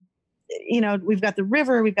we've got the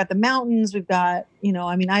river, we've got the mountains, we've got,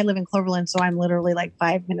 I live in Cloverland, so I'm literally like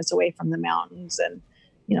 5 minutes away from the mountains, and,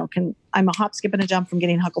 I'm a hop, skip, and a jump from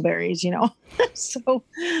getting huckleberries, so,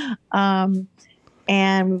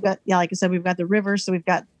 and we've got, like I said, we've got the river. So we've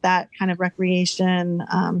got that kind of recreation,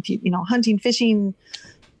 hunting, fishing,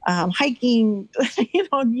 hiking,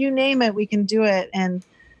 you name it, we can do it. And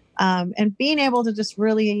being able to just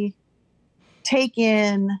really take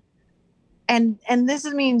in, and this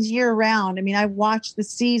means year round. I mean, I watch the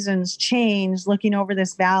seasons change looking over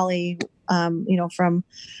this valley, from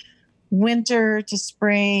winter to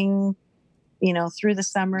spring, through the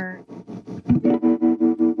summer.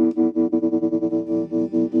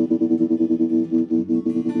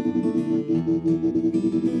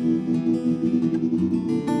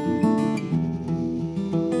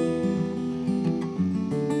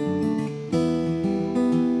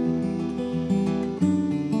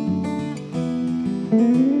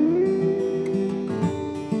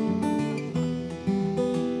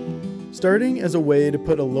 Starting as a way to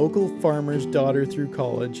put a local farmer's daughter through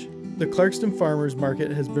college, the Clarkston Farmers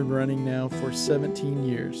Market has been running now for 17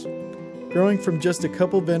 years. Growing from just a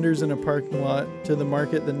couple vendors in a parking lot to the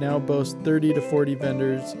market that now boasts 30 to 40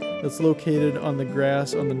 vendors that's located on the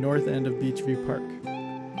grass on the north end of Beechview Park.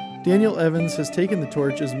 Danielle Evans has taken the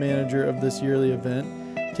torch as manager of this yearly event.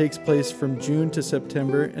 It takes place from June to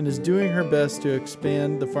September and is doing her best to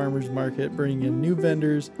expand the farmers market, bringing in new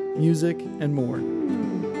vendors, music, and more.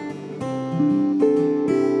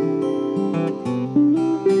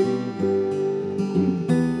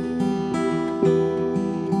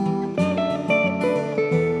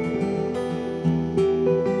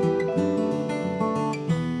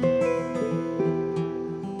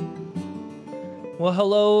 Well,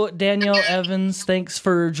 hello, Danielle Evans. Thanks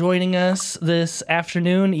for joining us this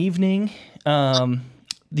afternoon, evening.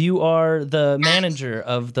 You are the manager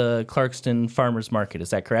of the Clarkston Farmers Market.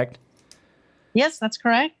 Is that correct? Yes, that's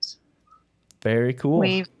correct. Very cool.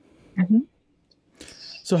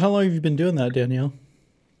 So how long have you been doing that, Danielle?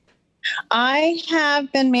 I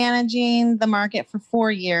have been managing the market for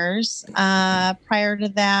 4 years. Prior to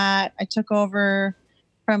that, I took over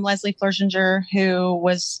from Leslie Flershinger, who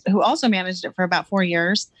also managed it for about 4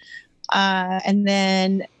 years. And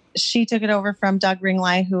then she took it over from Doug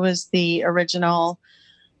Ringley, who was the original,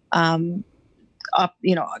 he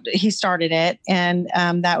started it. And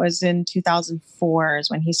that was in 2004 is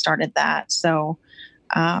when he started that. So,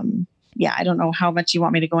 I don't know how much you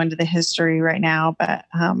want me to go into the history right now, but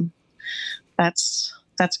that's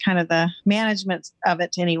kind of the management of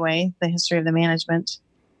it anyway, the history of the management.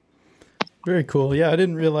 Very cool. Yeah, I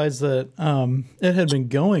didn't realize that it had been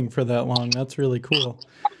going for that long. That's really cool.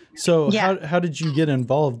 So how did you get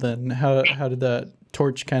involved then? How did that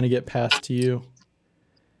torch kind of get passed to you?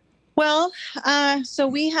 Well, so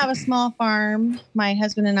we have a small farm, my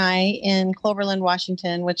husband and I, in Cloverland,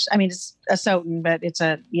 Washington, which, it's a Stoughton, but it's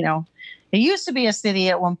it used to be a city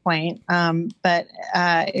at one point, but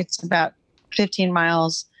it's about 15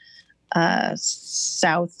 miles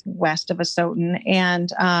southwest of a Stoughton.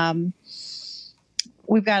 And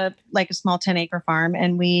we've got a small 10-acre farm,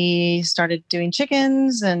 and we started doing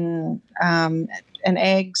chickens and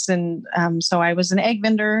eggs. And so I was an egg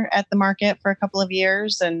vendor at the market for a couple of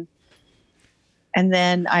years. And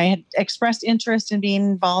then I had expressed interest in being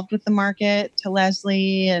involved with the market to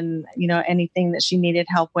Leslie and, anything that she needed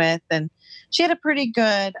help with. And she had a pretty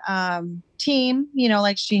good team,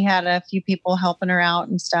 she had a few people helping her out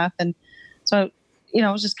and stuff. And so, it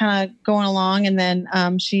was just kind of going along. And then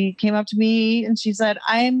she came up to me and she said,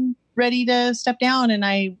 I'm ready to step down. And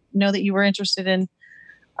I know that you were interested in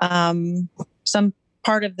some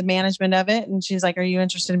part of the management of it. And she's like, are you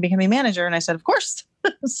interested in becoming manager? And I said, of course.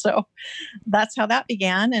 So that's how that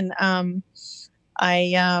began. And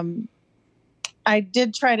I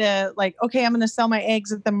did try to okay, I'm going to sell my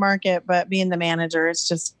eggs at the market, but being the manager, it's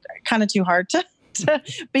just kind of too hard to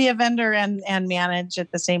be a vendor and manage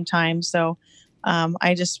at the same time. So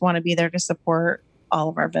I just want to be there to support all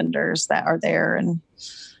of our vendors that are there. And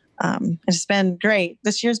it's been great.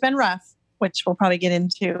 This year's been rough, which we'll probably get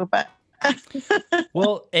into, but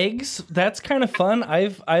well, eggs, that's kind of fun.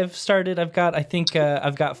 I've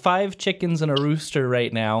got 5 chickens and a rooster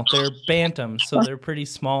right now. They're bantams, so they're pretty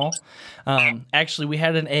small. Actually, we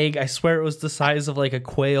had an egg, I swear it was the size of a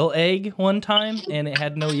quail egg one time, and it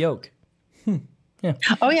had no yolk. Yeah.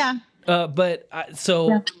 Oh yeah.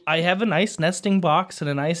 I have a nice nesting box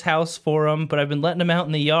and a nice house for them, but I've been letting them out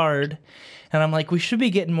in the yard. And I'm like, we should be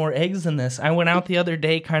getting more eggs than this. I went out the other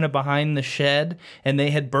day kind of behind the shed, and they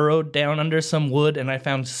had burrowed down under some wood, and I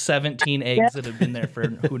found 17 eggs that had been there for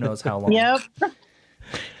who knows how long. Yep.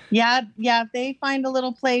 Yeah, yeah. If they find a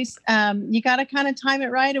little place, you got to kind of time it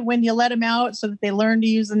right, and when you let them out, so that they learn to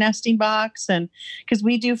use the nesting box. And because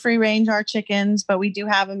we do free range our chickens, but we do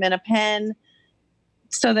have them in a pen,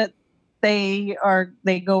 so that they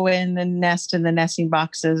go in and nest in the nesting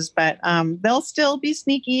boxes. But they'll still be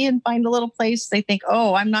sneaky and find a little place. They think,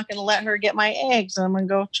 oh, I'm not going to let her get my eggs, and I'm going to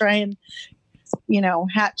go try and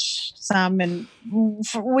hatch some. And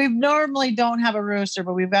we normally don't have a rooster,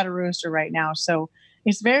 but we've got a rooster right now, so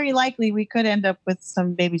it's very likely we could end up with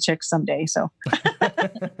some baby chicks someday. So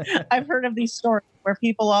I've heard of these stories where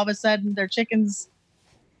people all of a sudden their chickens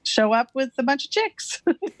show up with a bunch of chicks.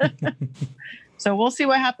 So we'll see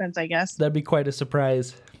what happens, I guess. That'd be quite a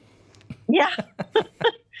surprise. Yeah. I mean,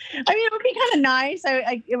 it would be kind of nice.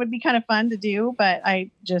 It would be kind of fun to do, but I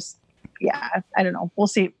don't know. We'll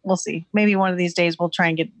see. Maybe one of these days we'll try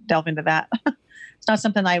and delve into that. It's not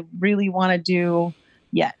something I really want to do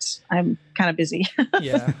yet. I'm kind of busy.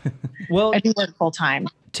 Yeah. Well, I do work full time.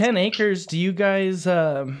 10 acres. Do you guys,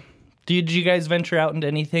 did you guys venture out into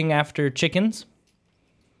anything after chickens?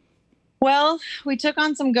 Well, we took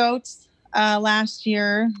on some goats last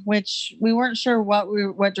year, which we weren't sure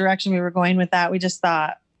what direction we were going with that. We just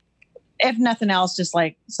thought, if nothing else, just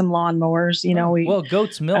like some lawnmowers, Well,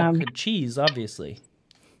 goat's milk, cheese, obviously.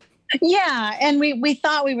 Yeah. And we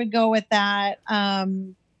thought we would go with that.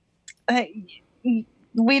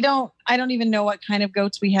 I don't even know what kind of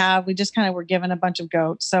goats we have. We just kind of were given a bunch of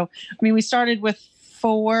goats. So, I mean, we started with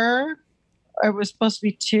 4. It was supposed to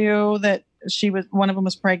be 2 that one of them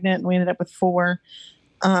was pregnant, and we ended up with 4.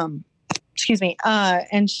 Excuse me.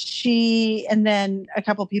 And then a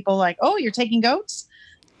couple of people like, oh, you're taking goats?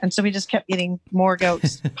 And so we just kept getting more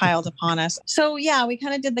goats piled upon us. So yeah, we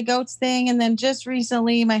kind of did the goats thing. And then just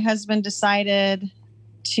recently my husband decided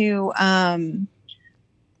to,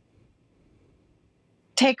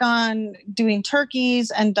 take on doing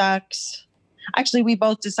turkeys and ducks. Actually, we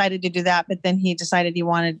both decided to do that, but then he decided he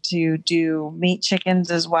wanted to do meat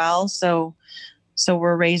chickens as well. So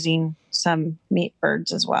we're raising some meat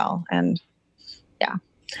birds as well. And yeah,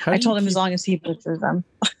 I told him as long as he butchers them.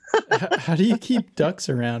 How do you keep ducks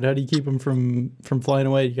around? How do you keep them from flying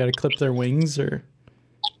away? You got to clip their wings, or?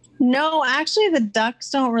 No, actually the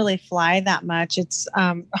ducks don't really fly that much. It's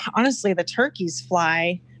honestly the turkeys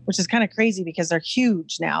fly, which is kind of crazy because they're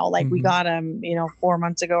huge now. Like we got them, 4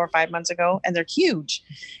 months ago or 5 months ago, and they're huge.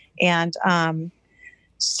 And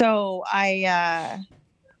so the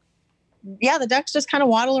ducks just kind of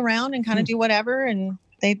waddle around and kind of do whatever. And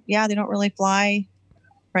they don't really fly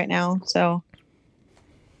right now. So,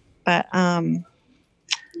 but I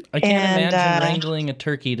can't imagine wrangling a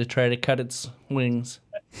turkey to try to cut its wings.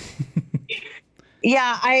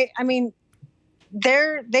 Yeah, I mean,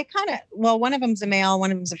 they kind of, well, one of them's a male,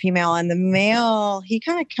 one of them's a female, and the male, he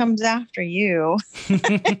kind of comes after you.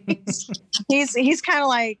 he's kind of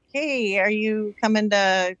like, hey, are you coming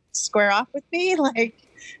to square off with me? Like,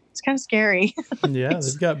 it's kind of scary. Yeah,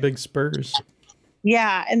 they've got big spurs.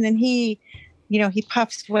 Yeah, and then he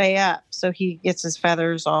puffs way up, so he gets his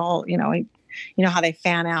feathers all, how they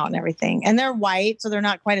fan out and everything. And they're white, so they're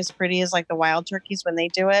not quite as pretty as like the wild turkeys when they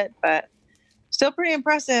do it, but still pretty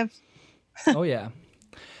impressive. Oh, yeah.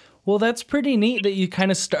 Well, that's pretty neat that you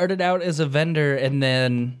kind of started out as a vendor and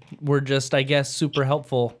then were just, I guess, super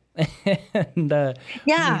helpful and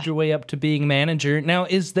moved your way up to being manager. Now,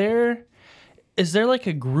 is there like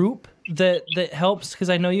a group that helps? Because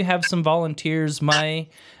I know you have some volunteers. My,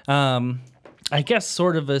 I guess,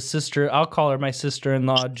 sort of a sister, I'll call her my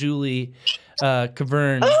sister-in-law, Julie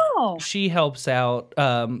Cavern. Oh. She helps out.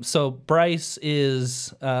 So Bryce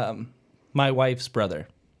is my wife's brother.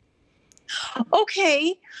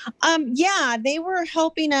 Okay. They were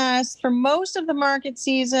helping us for most of the market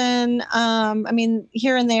season. I mean,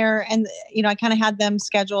 here and there. And, I kind of had them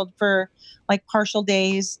scheduled for like partial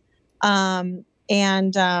days. Her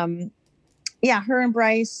and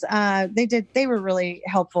Bryce, they were really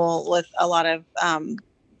helpful with a lot of,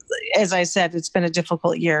 as I said, it's been a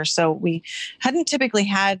difficult year. So we hadn't typically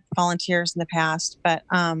had volunteers in the past, but,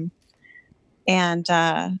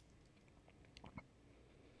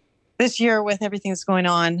 this year, with everything that's going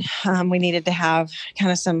on, we needed to have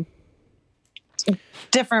kind of some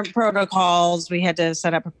different protocols. We had to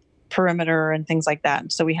set up a perimeter and things like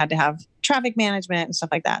that. So we had to have traffic management and stuff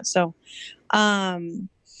like that. So, and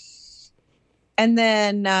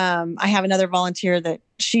then I have another volunteer that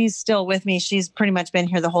she's still with me. She's pretty much been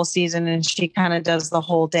here the whole season, and she kind of does the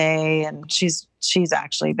whole day. And she's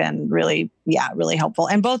actually been really helpful.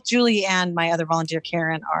 And both Julie and my other volunteer,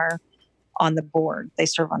 Karen, are on the board. They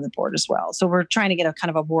serve on the board as well. So we're trying to get a kind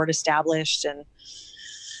of a board established and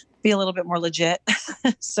be a little bit more legit.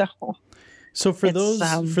 So So for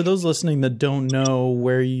those listening that don't know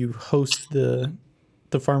where you host the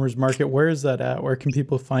farmers market, where is that at? Where can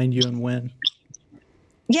people find you and when?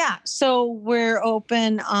 Yeah, so we're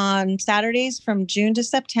open on Saturdays from June to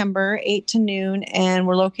September, 8 to noon, and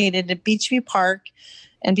we're located at Beachview Park.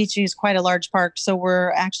 And Beachview is quite a large park, so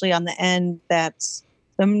we're actually on the end that's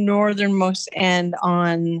the northernmost end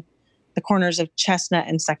on the corners of Chestnut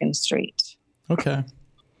and 2nd Street. Okay.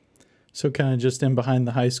 So kind of just in behind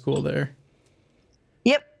the high school there.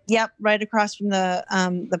 Yep, right across from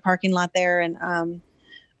the parking lot there. And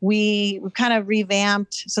we kind of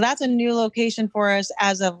revamped. So that's a new location for us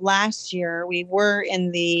as of last year. We were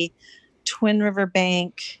in the Twin River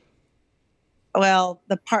Bank. Well,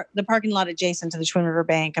 the parking lot adjacent to the Twin River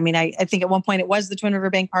Bank. I mean, I think at one point it was the Twin River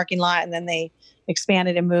Bank parking lot, and then they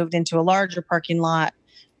expanded and moved into a larger parking lot.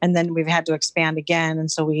 And then we've had to expand again.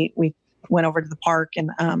 And so we went over to the park,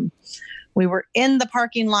 and we were in the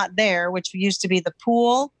parking lot there, which used to be the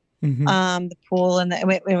pool. Mm-hmm. The pool, and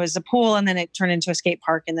it was a pool, and then it turned into a skate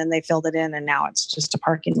park, and then they filled it in, and now it's just a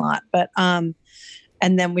parking lot. But and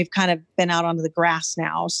then we've kind of been out onto the grass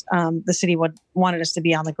now. The city wanted us to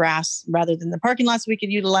be on the grass rather than the parking lot, so we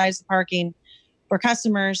could utilize the parking for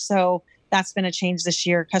customers. So that's been a change this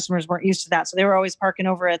year. Customers weren't used to that, so they were always parking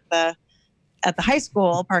over at the high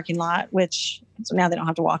school parking lot, so now they don't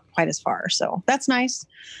have to walk quite as far. So that's nice.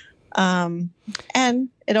 And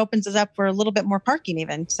it opens us up for a little bit more parking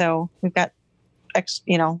even. So we've got,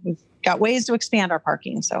 we've got ways to expand our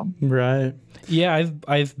parking. So. Right. Yeah.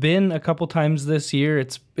 I've been a couple times this year.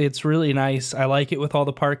 It's really nice. I like it with all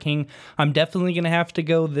the parking. I'm definitely going to have to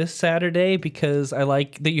go this Saturday because I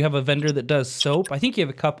like that you have a vendor that does soap. I think you have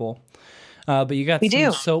a couple. But you got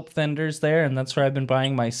some soap vendors there, and that's where I've been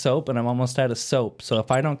buying my soap, and I'm almost out of soap. So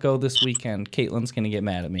if I don't go this weekend, Caitlin's going to get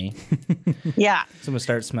mad at me. Yeah. So I'm going to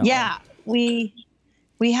start smelling. Yeah. We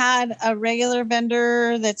had a regular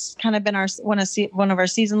vendor that's kind of been one of our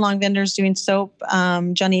season-long vendors doing soap,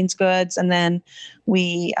 Johnny's Goods, and then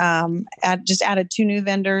we just added 2 new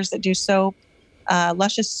vendors that do soap,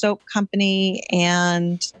 Luscious Soap Company,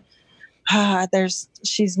 and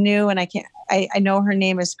she's new, and I know her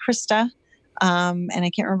name is Krista. And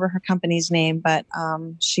I can't remember her company's name, but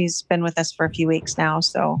she's been with us for a few weeks now.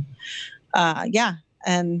 So, yeah.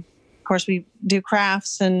 And of course, we do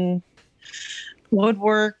crafts and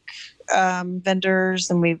woodwork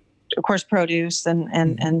vendors, and we, of course, produce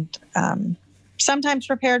and sometimes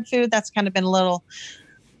prepared food. That's kind of been a little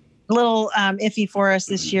iffy for us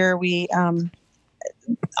this year. We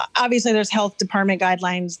obviously there's health department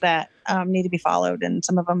guidelines that need to be followed, and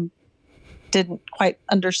some of them didn't quite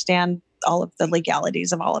understand all of the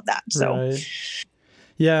legalities of all of that. So, right.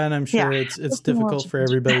 Yeah, and I'm sure it's difficult for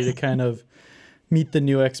everybody to kind of meet the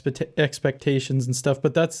new expectations and stuff.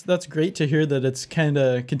 But that's great to hear that it's kind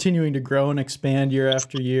of continuing to grow and expand year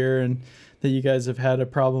after year, and that you guys have had a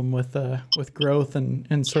problem with growth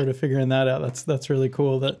and sort of figuring that out. That's really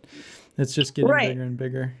cool that it's just getting bigger and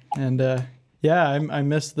bigger. And I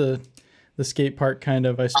miss the skate park kind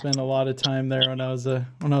of. I spent a lot of time there when I was a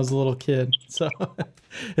little kid. So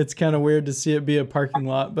it's kind of weird to see it be a parking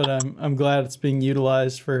lot, but I'm glad it's being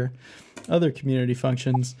utilized for other community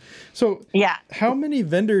functions. So how many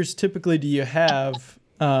vendors typically do you have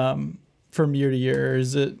from year to year? Or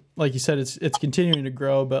is it, like you said, it's continuing to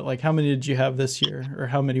grow, but like how many did you have this year, or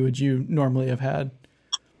how many would you normally have had?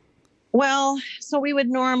 Well, so we would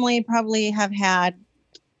normally probably have had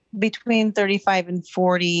between 35 and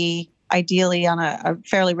 40, ideally on a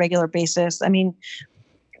fairly regular basis. I mean,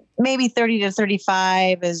 maybe 30 to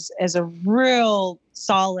 35 is a real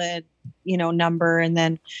solid, number. And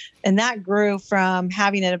that grew from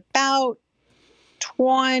having it about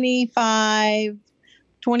 20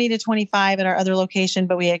 to 25 at our other location,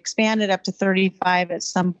 but we expanded up to 35 at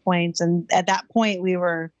some points. And at that point we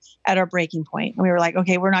were at our breaking point. And we were like,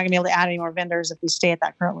 okay, we're not gonna be able to add any more vendors if we stay at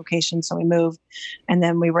that current location. So we moved, and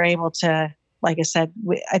then we were able to, like I said,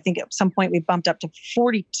 I think at some point we bumped up to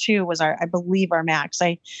 42 was I believe our max.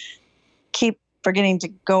 I keep forgetting to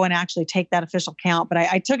go and actually take that official count, but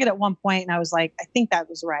I took it at one point and I was like, I think that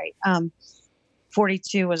was right.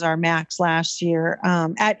 42 was our max last year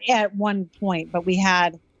at one point, but we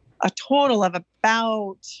had a total of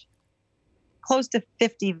about close to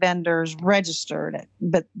 50 vendors registered,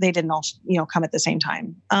 but they didn't all, come at the same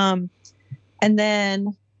time. And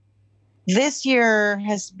then this year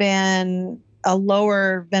has been a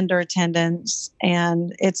lower vendor attendance,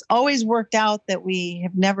 and it's always worked out that we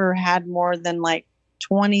have never had more than like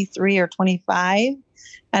 23 or 25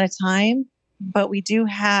 at a time, but we do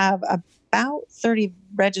have about 30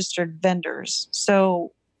 registered vendors.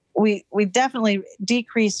 So we definitely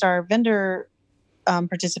decreased our vendor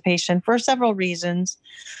participation for several reasons.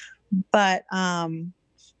 But and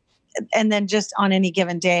then just on any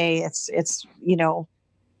given day, it's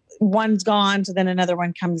one's gone, so then another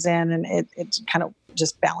one comes in, and it's kind of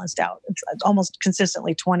just balanced out. It's almost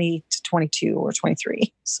consistently 20 to 22 or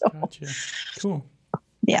 23. So Gotcha. Cool.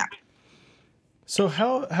 Yeah. So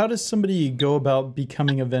how does somebody go about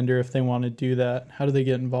becoming a vendor if they want to do that? How do they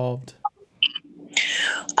get involved?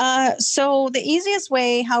 So the easiest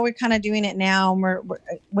way, how we're kind of doing it now, we're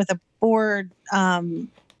with a board,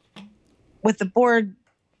 with the board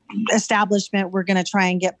establishment, we're going to try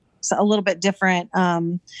and get a little bit different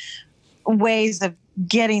ways of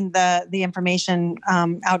getting the information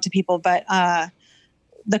out to people. But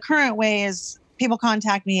the current way is people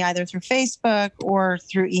contact me either through Facebook or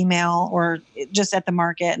through email or just at the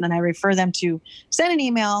market. And then I refer them to send an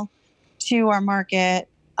email to our market,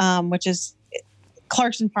 which is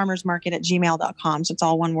clarkstonfarmersmarket@gmail.com. So it's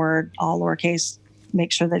all one word, all lowercase.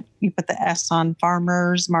 Make sure that you put the S on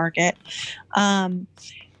Farmers Market. And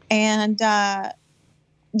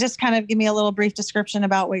just kind of give me a little brief description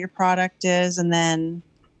about what your product is, and then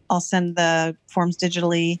I'll send the forms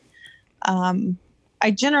digitally. I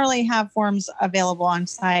generally have forms available on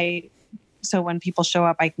site, so when people show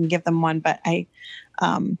up, I can give them one, but I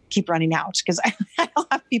keep running out because I'll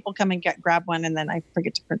have people come and grab one, and then I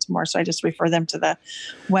forget to print some more. So I just refer them to the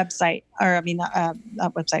website,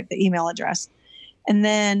 not website, the email address. And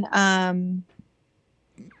then,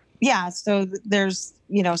 so there's,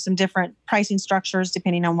 some different pricing structures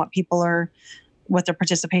depending on what their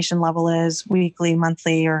participation level is, weekly,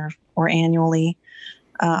 monthly, or annually.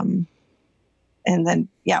 And then,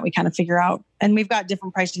 we kind of figure out, and we've got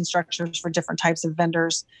different pricing structures for different types of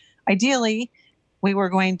vendors. Ideally, we were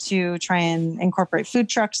going to try and incorporate food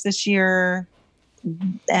trucks this year.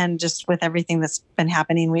 And just with everything that's been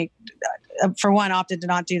happening, we, for one, opted to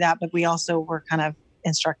not do that, but we also were kind of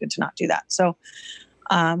instructed to not do that. So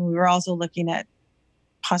we were also looking at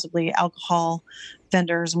possibly alcohol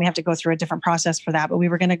vendors, and we have to go through a different process for that. But we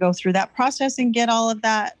were going to go through that process and get all of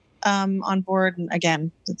that on board. And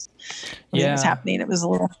again, it was happening. It was a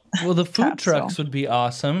little the food tough, trucks would be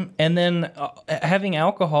awesome. And then having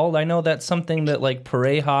alcohol, I know that's something that like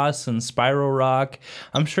Parejas and Spiral Rock,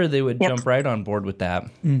 I'm sure they would jump right on board with that.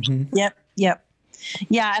 Mm-hmm. Yep.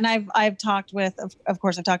 Yeah, and I've talked with, of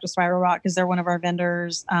course, I've talked with Spiral Rock because they're one of our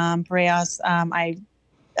vendors. Parejas,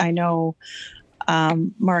 I know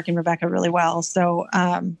Mark and Rebecca really well. So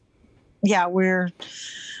I'm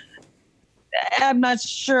not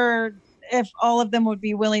sure if all of them would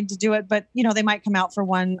be willing to do it, but they might come out for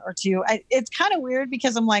one or two. It's kind of weird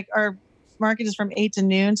because I'm like, our market is from 8 to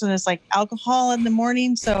noon, so there's like alcohol in the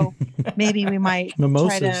morning. So maybe we might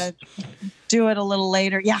try to do it a little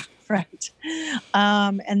later. Yeah, right.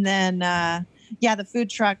 And then the food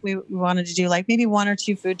truck, we wanted to do like maybe 1 or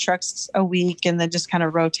 2 food trucks a week, and then just kind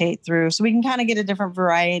of rotate through, so we can kind of get a different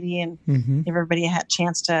variety and give everybody a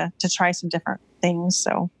chance to try some different things.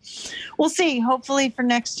 So we'll see, hopefully for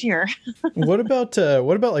next year. What about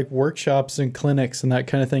like workshops and clinics and that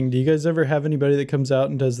kind of thing? Do you guys ever have anybody that comes out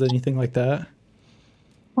and does anything like that?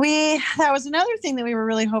 That was another thing that we were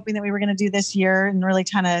really hoping that we were going to do this year, and really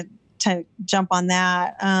to jump on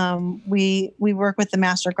that. We work with the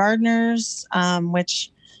Master Gardeners, which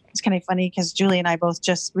is kind of funny because Julie and I both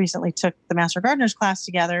just recently took the Master Gardeners class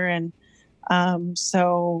together. And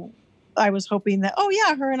so I was hoping that,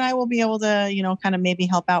 her and I will be able to, kind of maybe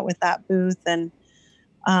help out with that booth. And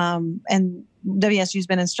WSU's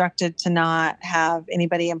been instructed to not have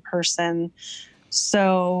anybody in person,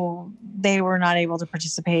 so they were not able to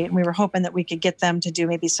participate. And we were hoping that we could get them to do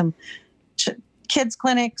maybe some kids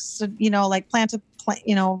clinics, like plant a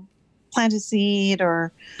seed,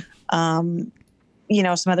 or some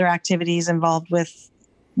other activities involved with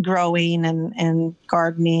growing and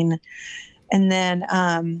gardening. And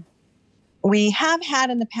then we have had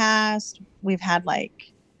in the past, we've had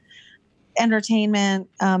like entertainment,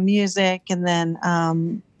 music, and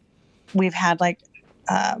then we've had like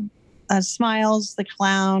Smiles the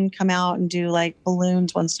Clown come out and do like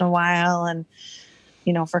balloons once in a while, and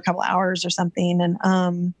for a couple hours or something.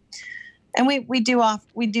 And we do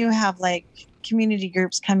have like community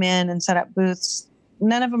groups come in and set up booths.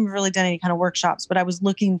 None of them have really done any kind of workshops, but I was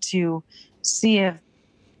looking to see if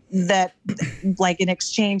that, like in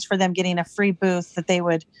exchange for them getting a free booth, that they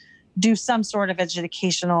would do some sort of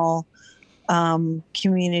educational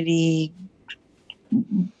community,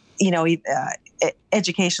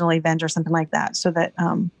 educational event or something like that, so that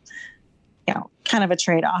kind of a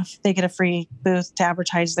trade-off. They get a free booth to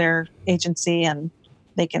advertise their agency, and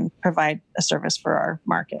they can provide a service for our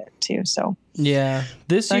market too. So yeah,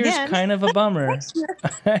 this year's again, kind of a bummer.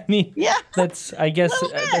 I mean, yeah, that's, I guess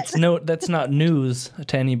that's not news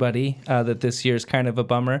to anybody that this year's kind of a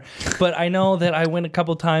bummer. But I know that I went a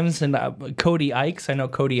couple times, and Cody Ikes, I know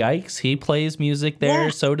Cody Ikes, he plays music there.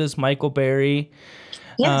 Yeah. So does Michael Berry.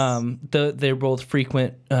 Yes. They're both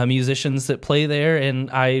frequent musicians that play there,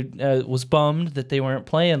 and I was bummed that they weren't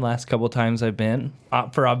playing last couple times I've been,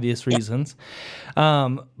 for obvious reasons.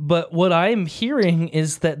 But what I'm hearing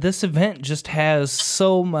is that this event just has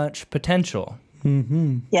so much potential.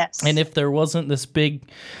 Mm-hmm. Yes. And if there wasn't this big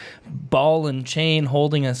ball and chain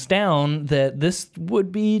holding us down, that this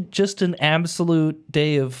would be just an absolute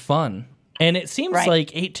day of fun. And it seems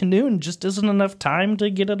like 8 to noon just isn't enough time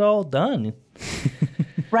to get it all done.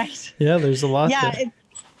 Right. Yeah, there's a lot there.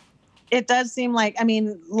 It does seem like, I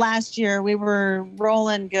mean, last year we were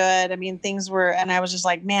rolling good. I mean, things were, and I was just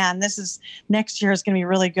like, man, next year is going to be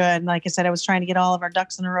really good. And like I said, I was trying to get all of our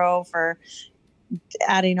ducks in a row for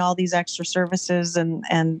adding all these extra services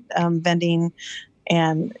and vending,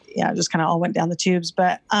 and just kind of all went down the tubes.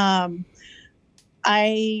 But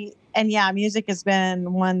music has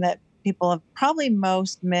been one that people have probably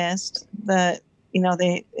most missed.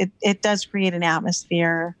 It does create an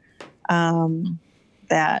atmosphere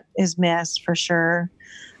that is missed for sure.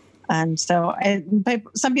 And so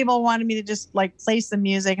some people wanted me to just like play some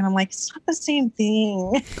music, and I'm like, it's not the same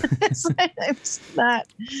thing. It's not.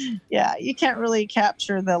 Yeah, you can't really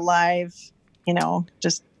capture the live,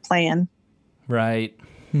 just playing. Right.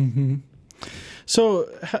 Mm-hmm. So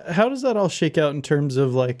how does that all shake out in terms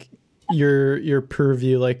of like your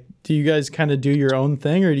purview? Like, do you guys kind of do your own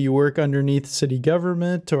thing, or do you work underneath city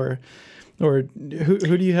government, or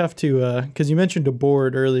who do you have to, because you mentioned a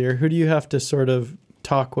board earlier, who do you have to sort of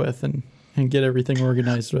talk with and get everything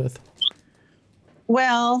organized with?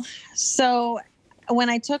 Well, so when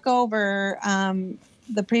I took over,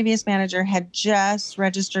 the previous manager had just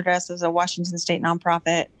registered us as a Washington State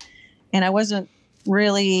nonprofit, and I wasn't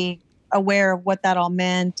really aware of what that all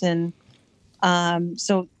meant. And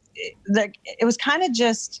so it was kind of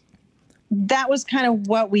just, that was kind of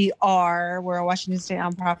what we are. We're a Washington State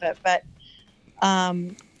nonprofit, but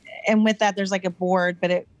and with that, there's like a board,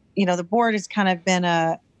 but the board has kind of been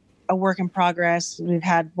a work in progress. We've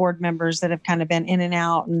had board members that have kind of been in and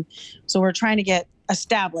out. And so we're trying to get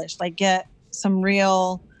established, like get some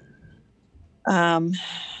real, get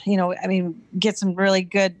some really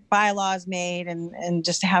good bylaws made and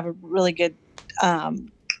just to have a really good,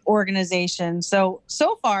 organization. So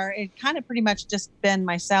far it kind of pretty much just been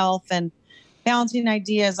myself and bouncing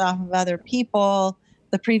ideas off of other people.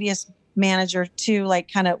 The previous manager too,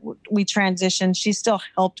 like kind of we transitioned. She still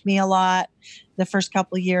helped me a lot the first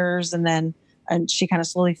couple of years, and she kind of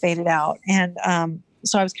slowly faded out. And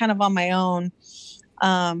so I was kind of on my own.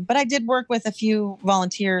 But I did work with a few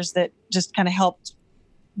volunteers that just kind of helped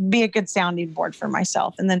be a good sounding board for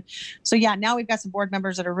myself. And then, now we've got some board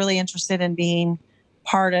members that are really interested in being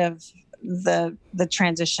part of the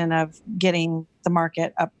transition of getting the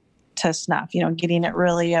market up to snuff, getting it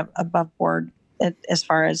really above board as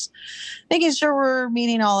far as making sure we're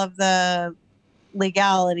meeting all of the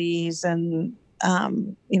legalities and,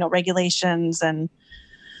 regulations and,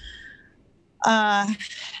 and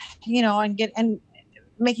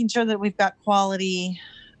making sure that we've got quality,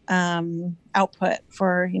 output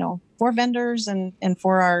for vendors and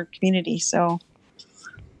for our community. So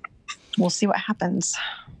we'll see what happens.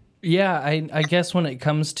 Yeah, I guess when it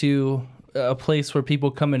comes to a place where people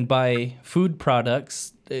come and buy food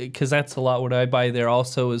products, because that's a lot what I buy there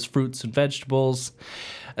also is fruits and vegetables.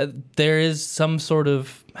 There is some sort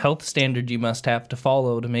of health standard you must have to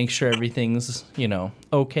follow to make sure everything's,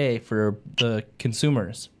 okay for the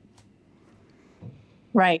consumers.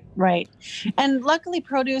 Right. And luckily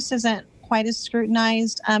produce isn't quite as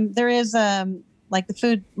scrutinized. There is like the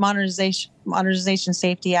Food Modernization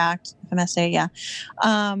Safety Act, FMSA,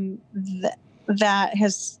 that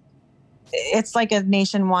has, it's like a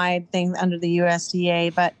nationwide thing under the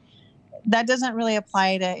USDA, but that doesn't really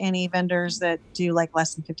apply to any vendors that do like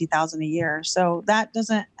less than 50,000 a year. So that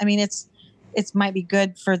doesn't, it might be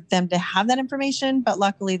good for them to have that information, but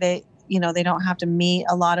luckily they don't have to meet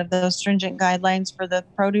a lot of those stringent guidelines for the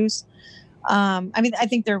produce. I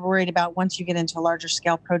think they're worried about once you get into a larger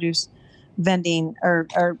scale produce vending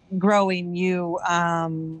or growing, you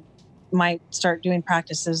might start doing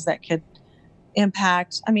practices that could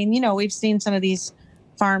impact. We've seen some of these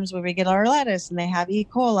farms where we get our lettuce and they have E.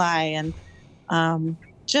 coli, and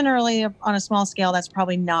generally on a small scale, that's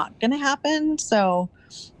probably not going to happen. So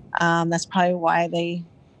that's probably why they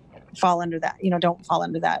fall under that, don't fall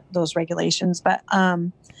under those regulations. But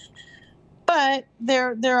but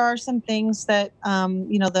there are some things that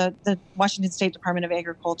the Washington State Department of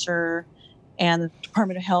Agriculture and the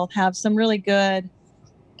Department of Health have some really good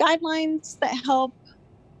guidelines that help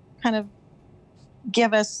kind of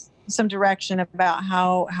give us some direction about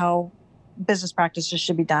how business practices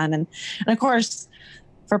should be done. And of course,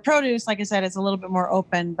 for produce, like I said, it's a little bit more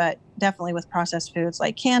open, but definitely with processed foods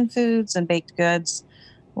like canned foods and baked goods,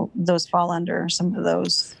 those fall under some of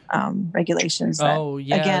those regulations.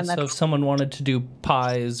 Again, so if someone wanted to do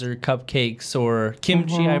pies or cupcakes or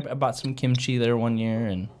kimchi, I bought some kimchi there one year,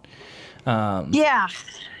 and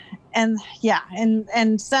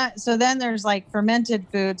so then there's like fermented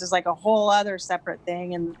foods is like a whole other separate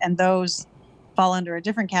thing, and those fall under a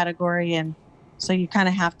different category, and so you kind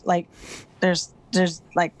of have to, like, there's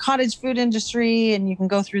like cottage food industry, and you can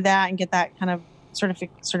go through that and get that kind of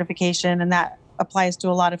certification, and that applies to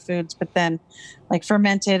a lot of foods. But then like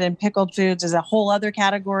fermented and pickled foods is a whole other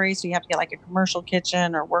category, so you have to get like a commercial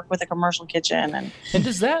kitchen or work with a commercial kitchen. And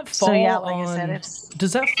does that fall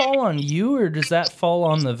does that fall on you, or does that fall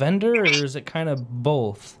on the vendor, or is it kind of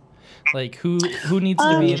both? Like who needs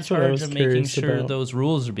to be in charge of making sure those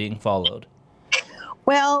rules are being followed?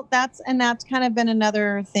 Well, that's kind of been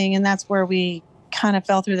another thing, and that's where we kind of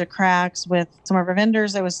fell through the cracks with some of our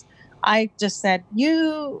vendors. I just said,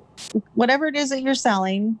 whatever it is that you're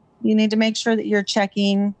selling, you need to make sure that you're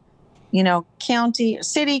checking,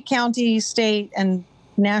 city, county, state, and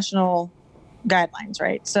national guidelines,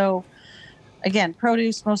 right? So again,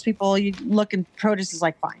 produce, most people, you look and produce is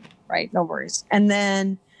like, fine, right? No worries. And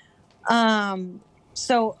then,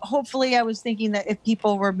 so hopefully I was thinking that if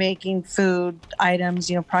people were making food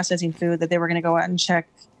items, processing food, that they were going to go out and check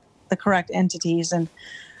the correct entities, and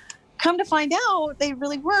come to find out they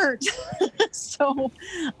really weren't. So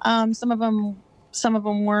some of them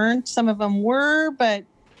weren't, some of them were, but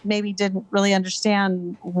maybe didn't really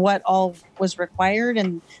understand what all was required,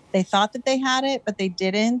 and they thought that they had it, but they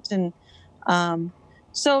didn't. And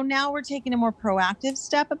so now we're taking a more proactive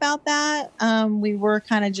step about that. We were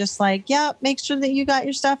kind of just like, make sure that you got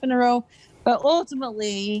your stuff in a row. But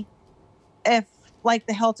ultimately, if like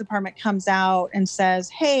the health department comes out and says,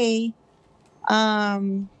 hey,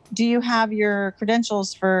 do you have your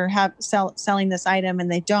credentials for selling this item?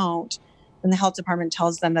 And they don't, then the health department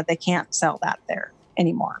tells them that they can't sell that there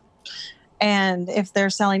anymore. And if they're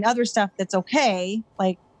selling other stuff that's okay,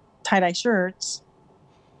 like tie-dye shirts,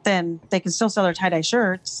 then they can still sell their tie-dye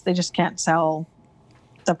shirts. They just can't sell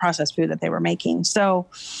the processed food that they were making. So,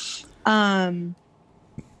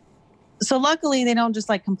 so luckily they don't just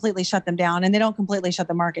like completely shut them down, and they don't completely shut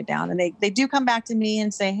the market down. And they do come back to me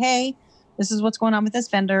and say, hey, this is what's going on with this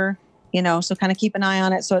vendor, so kind of keep an eye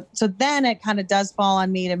on it. So then it kind of does fall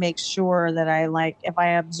on me to make sure that if I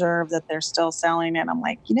observe that they're still selling it, I'm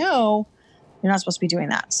like, you're not supposed to be doing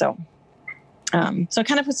that. So it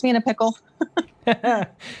kind of puts me in a pickle.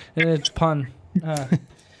 It's pun.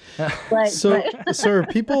 Right. So are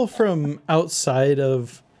people from outside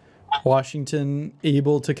of Washington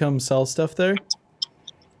able to come sell stuff there?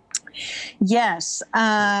 Yes.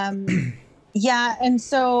 Yeah. And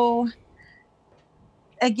so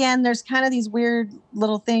again, there's kind of these weird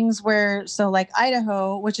little things where, so like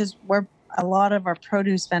Idaho, which is where a lot of our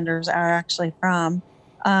produce vendors are actually from.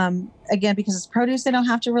 Again, because it's produce, they don't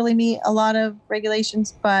have to really meet a lot of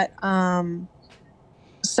regulations, but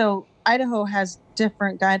so Idaho has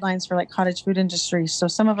different guidelines for like cottage food industry. So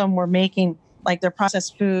some of them were making like their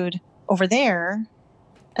processed food over there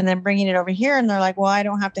and then bringing it over here. And they're like, well, I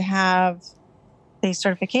don't have to have these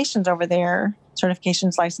certifications over there,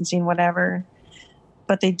 certifications, licensing, whatever,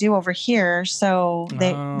 but they do over here. So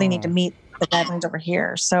they need to meet the guidelines over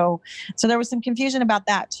here. So there was some confusion about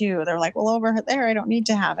that too. They're like, well, over there, I don't need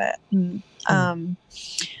to have it.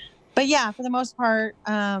 But yeah, for the most part,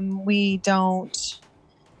 we don't,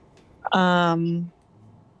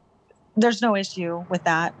 there's no issue with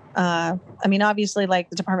that. I mean, obviously, like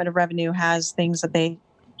the Department of Revenue has things that they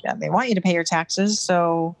want you to pay your taxes.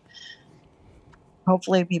 So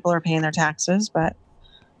hopefully people are paying their taxes, but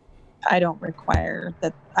I don't require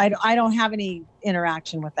that. I don't have any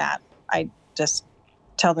interaction with that. I just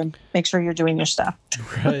tell them, make sure you're doing your stuff.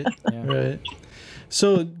 Right. Yeah. Right.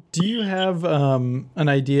 So do you have an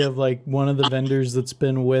idea of like one of the vendors that's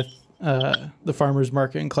been with the farmers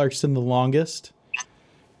market in Clarkston the longest?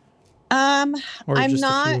 I'm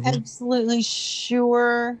not absolutely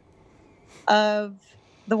sure of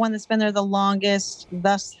the one that's been there the longest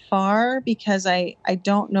thus far, because I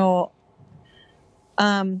don't know.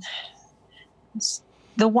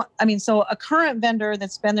 So a current vendor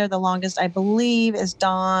that's been there the longest, I believe, is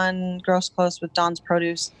Don Gross Close with Don's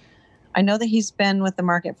Produce. I know that he's been with the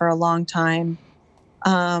market for a long time.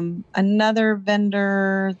 Another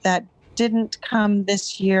vendor that didn't come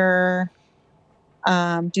this year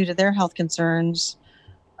due to their health concerns,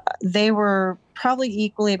 they were probably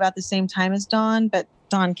equally about the same time as Dawn, but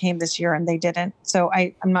Dawn came this year and they didn't. So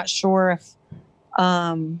I'm not sure if,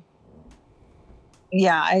 I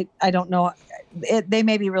don't know. They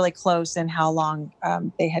may be really close in how long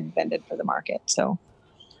they had vended for the market. So.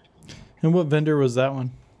 And what vendor was that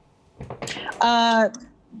one?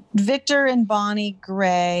 Victor and Bonnie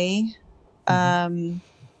Gray. I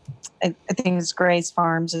think it's Gray's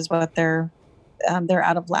Farms is what they're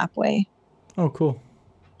out of Lapway. Oh, cool.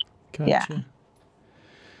 Gotcha. Yeah.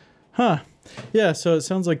 Huh. Yeah. So it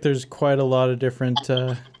sounds like there's quite a lot of different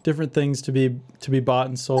things to be bought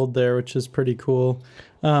and sold there, which is pretty cool.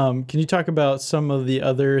 Can you talk about some of the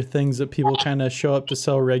other things that people kind of show up to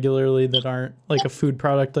sell regularly that aren't like a food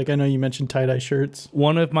product? Like I know you mentioned tie-dye shirts.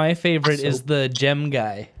 One of my favorite is the gem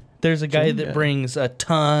guy. There's a guy that brings a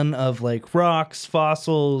ton of like rocks,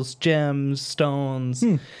 fossils, gems, stones.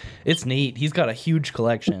 It's neat. He's got a huge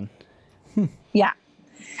collection. Yeah.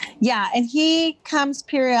 Yeah. And he comes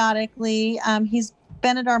periodically. He's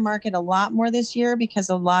been at our market a lot more this year because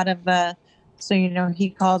a lot of the, so, he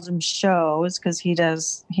calls them shows because he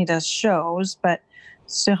does shows, but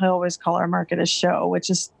so he'll always call our market a show,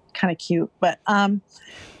 which is kind of cute. But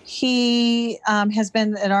he has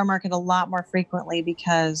been at our market a lot more frequently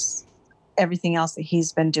because everything else that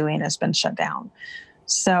he's been doing has been shut down.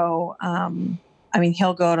 So,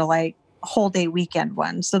 he'll go to like whole day weekend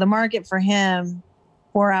ones. So the market for him,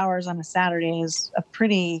 4 hours on a Saturday is a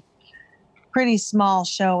pretty small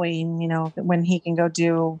showing, when he can go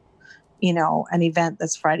do, an event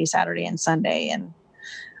that's Friday, Saturday, and Sunday. And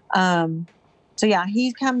so, yeah,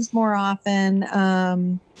 he comes more often.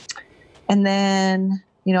 And then,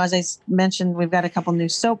 as I mentioned, we've got a couple new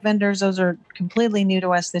soap vendors. Those are completely new to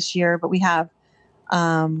us this year, but we have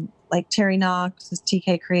like Terry Knox,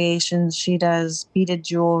 TK Creations. She does beaded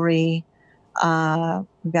jewelry.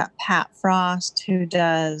 We've got Pat Frost, who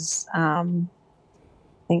does, I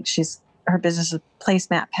think her business is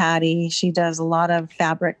Placemat Patty. She does a lot of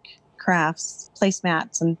fabric crafts,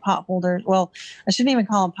 placemats and pot holders. Well, I shouldn't even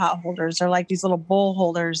call them pot holders. They're like these little bowl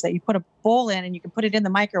holders that you put a bowl in and you can put it in the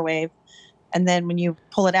microwave. And then when you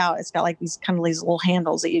pull it out, it's got like these little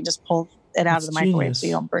handles that you just pull it out of the microwave so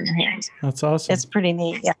you don't burn your hands. That's awesome. It's pretty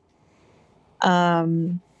neat. Yeah.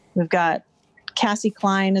 We've got Cassie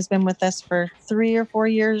Klein has been with us for 3 or 4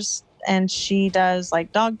 years, and she does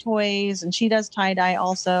like dog toys and she does tie-dye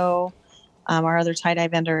also. Our other tie-dye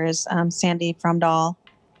vendor is Sandy Fromdahl.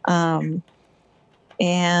 And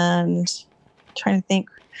trying to think,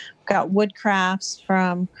 we've got wood crafts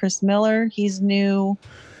from Chris Miller. He's new.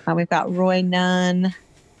 We've got Roy Nunn,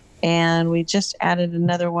 and we just added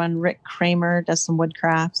another one. Rick Kramer does some wood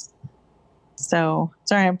crafts. So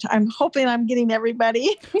sorry, I'm hoping I'm getting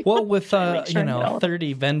everybody. Well, with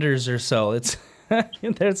 30 vendors or so, it's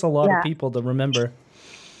there's a lot of people to remember.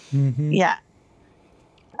 Mm-hmm. Yeah.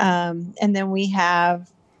 And then we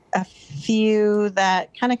have a few that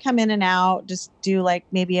kind of come in and out, just do like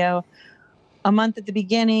maybe a month at the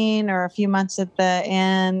beginning or a few months at the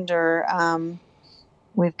end, or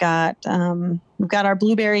we've got our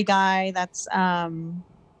blueberry guy. That's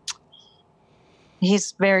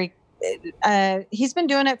he's been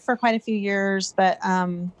doing it for quite a few years, but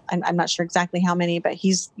I'm not sure exactly how many, but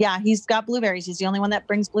he's got blueberries. He's the only one that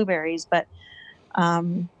brings blueberries, but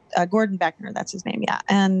Gordon Beckner, that's his name. Yeah.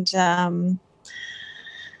 And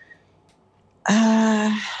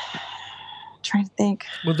trying to think.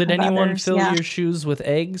 Well, did anyone fill your shoes with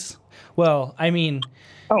eggs? Well, I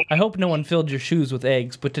hope no one filled your shoes with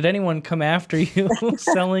eggs, but did anyone come after you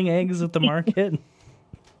selling eggs at the market?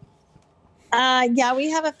 Yeah, we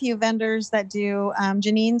have a few vendors that do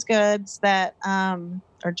Janine's Goods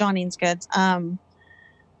or Johnine's Goods.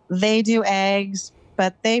 They do eggs,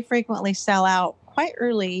 but they frequently sell out quite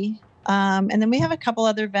early. And then we have a couple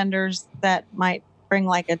other vendors that might bring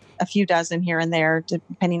like a few dozen here and there,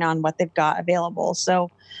 depending on what they've got available. So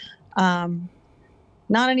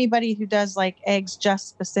not anybody who does like eggs just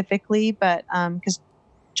specifically, but because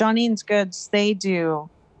Johnine's Goods, they do,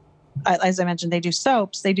 as I mentioned, they do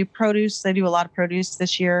soaps, they do produce, they do a lot of produce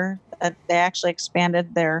this year. They actually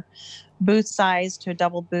expanded their booth size to a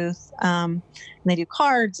double booth. And they do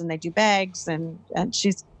cards and they do bags, and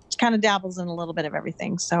she kind of dabbles in a little bit of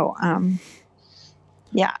everything. So,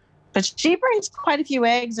 yeah, but she brings quite a few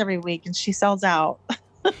eggs every week and she sells out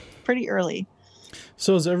pretty early.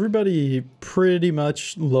 So is everybody pretty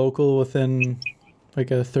much local within like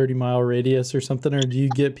a 30-mile radius or something? Or do you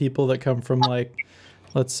get people that come from like,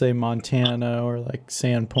 let's say Montana or like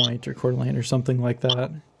Sandpoint or Coeur d'Alene or something like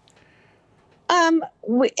that?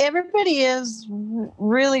 Everybody is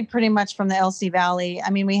really pretty much from the LC Valley. I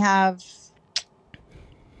mean, we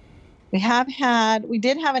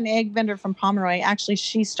did have an egg vendor from Pomeroy. Actually,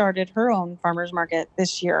 she started her own farmer's market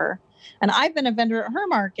this year. And I've been a vendor at her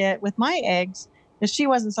market with my eggs because she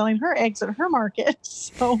wasn't selling her eggs at her market.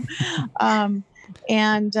 So,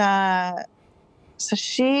 so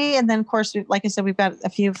she, and then of course, like I said, we've got a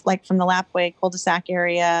few like from the Lapway cul-de-sac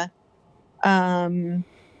area.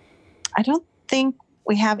 I don't think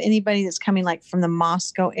we have anybody that's coming like from the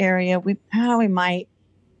Moscow area. We might.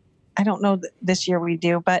 I don't know this year we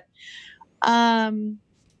do, but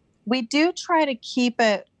we do try to keep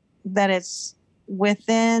it that it's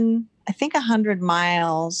within, I think, 100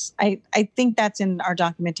 miles. I think that's in our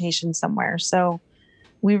documentation somewhere. So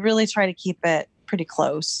we really try to keep it pretty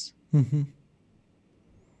close. Mm-hmm.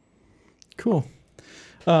 Cool.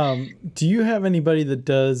 Do you have anybody that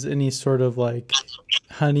does any sort of like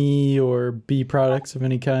honey or bee products of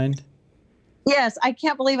any kind? Yes, I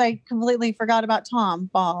can't believe I completely forgot about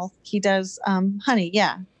Tom Ball. He does honey,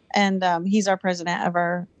 yeah. And he's our president of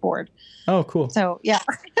our board. Oh, cool. So, yeah.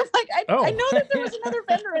 I know that there was another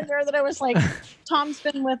vendor in there that I was like, Tom's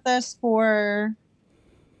been with us for,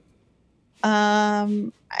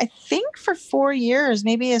 I think for 4 years.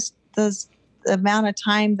 Maybe it's the amount of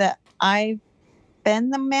time that I've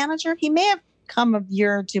been the manager. He may have come a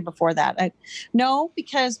year or two before that. No,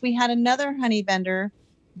 because we had another honey vendor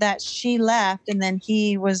that she left, and then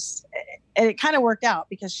it kind of worked out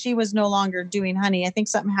because she was no longer doing honey. I think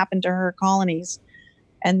something happened to her colonies.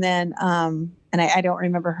 And then, and I don't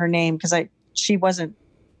remember her name because she wasn't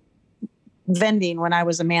vending when I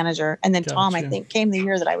was a manager. And then Tom, I think, came the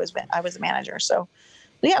year that I was a manager. So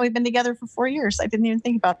yeah, we've been together for 4 years. I didn't even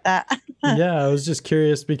think about that. Yeah, I was just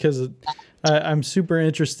curious because I'm super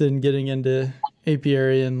interested in getting into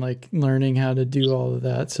apiary and like learning how to do all of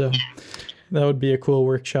that. So that would be a cool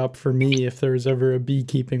workshop for me if there was ever a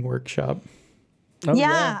beekeeping workshop. Oh,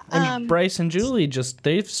 yeah. And Bryce and Julie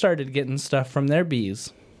they've started getting stuff from their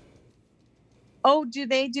bees. Oh, do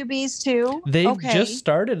they do bees too? They've just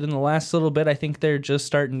started in the last little bit. I think they're just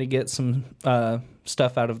starting to get some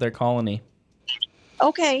stuff out of their colony.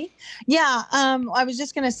 Okay. Yeah. I was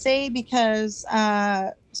just going to say because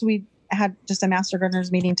so we had just a Master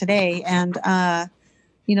Gardeners meeting today, and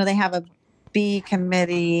they have a bee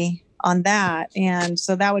committee on that, and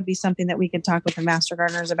so that would be something that we could talk with the Master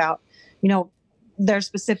Gardeners about. Their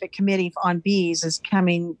specific committee on bees is come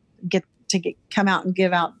out and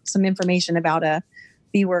give out some information about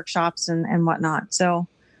bee workshops and whatnot. So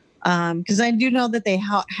because I do know that they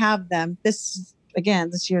have them. This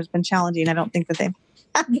year has been challenging. I don't think that they've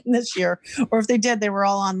had them this year, or if they did, they were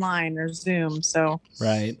all online or Zoom. So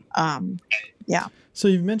right. Yeah. So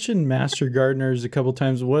you've mentioned Master Gardeners a couple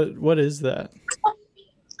times. What is that?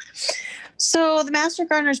 So the Master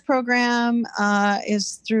Gardeners program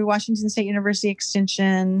is through Washington State University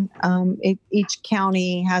Extension. Each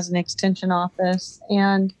county has an extension office.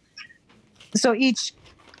 And so each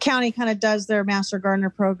county kind of does their Master Gardener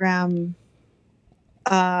program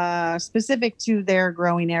specific to their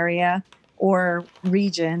growing area or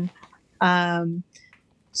region.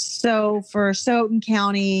 So for Stoughton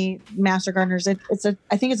County Master Gardeners, I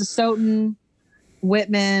think it's a Stoughton,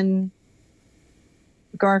 Whitman,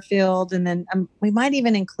 Garfield, and then we might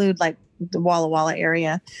even include like the Walla Walla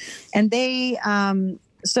area. And they,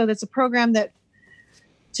 so that's a program that,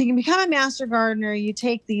 so you can become a Master Gardener, you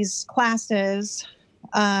take these classes,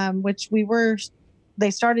 which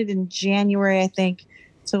they started in January, I think.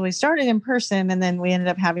 So we started in person, and then we ended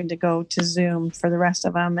up having to go to Zoom for the rest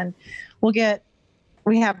of them. And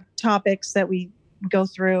we have topics that we go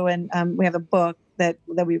through, and we have a book that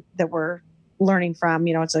we're learning from.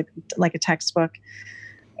 It's like a textbook.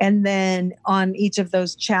 And then on each of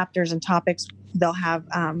those chapters and topics, they'll have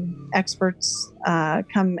experts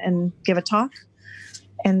come and give a talk.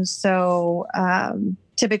 And so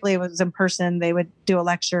typically it was in person. They would do a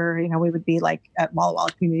lecture. We would be like at Walla Walla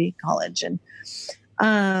Community College.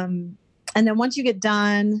 And then once you get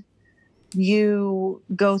done, you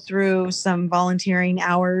go through some volunteering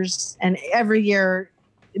hours. And every year,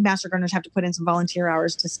 Master Gardeners have to put in some volunteer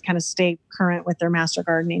hours to kind of stay current with their master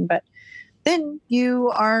gardening. But then you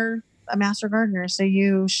are a Master Gardener, so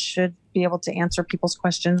you should be able to answer people's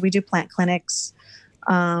questions. We do plant clinics.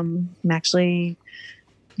 I'm actually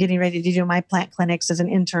getting ready to do my plant clinics as an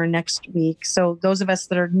intern next week. So those of us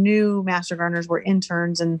that are new Master Gardeners, we're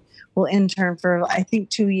interns, and we'll intern for, I think,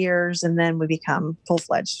 2 years, and then we become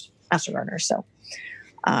full-fledged Master Gardeners. So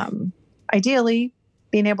ideally,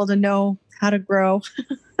 being able to know how to grow.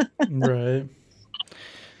 Right.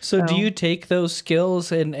 So do you take those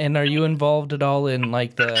skills and are you involved at all in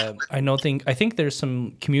like I think there's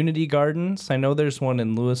some community gardens. I know there's one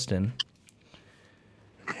in Lewiston.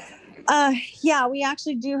 Yeah, we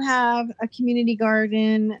actually do have a community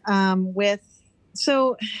garden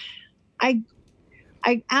so I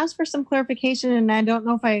asked for some clarification, and I don't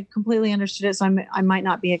know if I completely understood it, so I might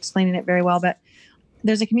not be explaining it very well, but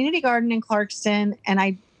there's a community garden in Clarkston,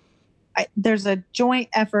 and there's a joint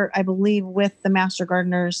effort, I believe, with the Master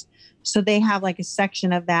Gardeners. So they have like a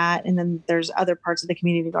section of that, and then there's other parts of the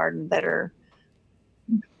community garden that are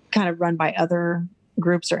kind of run by other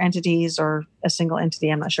groups or entities or a single entity.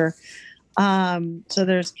 I'm not sure. So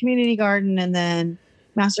there's community garden, and then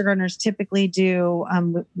Master Gardeners typically do,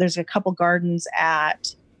 there's a couple gardens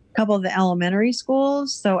at a couple of the elementary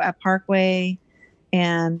schools. So at Parkway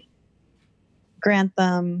and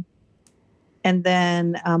Grantham, and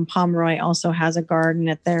then Pomeroy also has a garden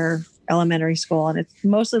at their elementary school, and it's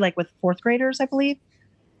mostly like with fourth graders, I believe.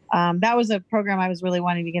 That was a program I was really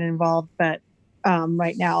wanting to get involved, but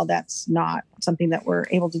right now that's not something that we're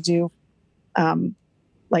able to do.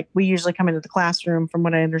 Like we usually come into the classroom, from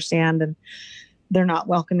what I understand, and they're not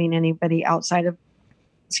welcoming anybody outside of,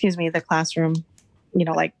 the classroom,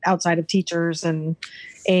 like outside of teachers and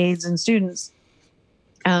aides and students.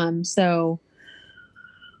 So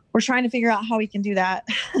we're trying to figure out how we can do that.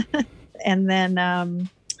 And then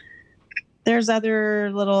there's like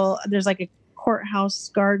a courthouse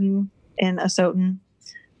garden in Asotin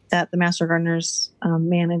that the Master Gardeners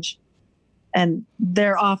manage. And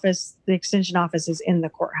their office, the extension office, is in the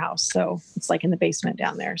courthouse. So it's like in the basement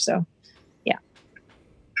down there. So, yeah.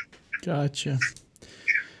 Gotcha.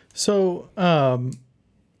 So,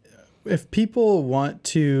 if people want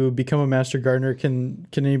to become a Master Gardener, can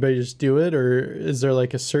anybody just do it? Or is there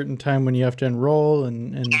like a certain time when you have to enroll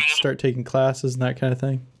and start taking classes and that kind of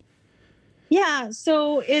thing? Yeah.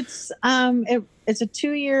 So it's a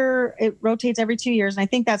 2-year, it rotates every 2 years. And I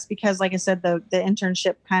think that's because, like I said, the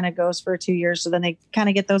internship kind of goes for 2 years. So then they kind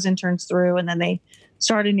of get those interns through, and then they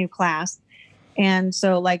start a new class. And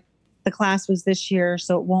so like the class was this year,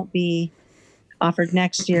 so it won't be offered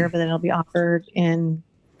next year, but then it'll be offered in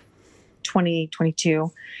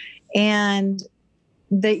 2022. And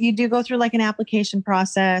that you do go through like an application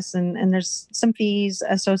process, and there's some fees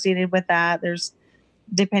associated with that. There's,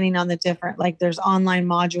 depending on the different, like there's online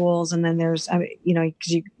modules, and then there's,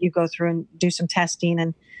 because you go through and do some testing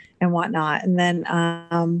and whatnot. And then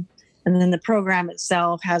the program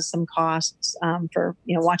itself has some costs for,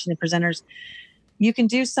 watching the presenters. You can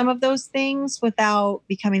do some of those things without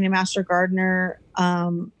becoming a Master Gardener.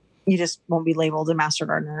 You just won't be labeled a Master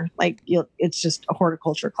Gardener. It's just a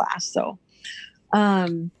horticulture class. So,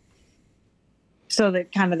 so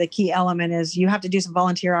that kind of the key element is you have to do some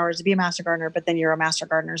volunteer hours to be a Master Gardener, but then you're a Master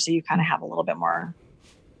Gardener. So you kind of have a little bit more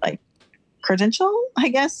like credential, I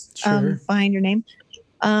guess, Sure. behind your name.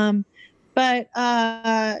 Yeah,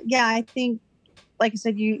 I think, like I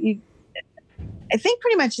said, I think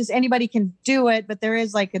pretty much just anybody can do it, but there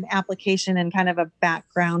is like an application and kind of a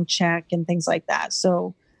background check and things like that.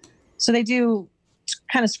 So they do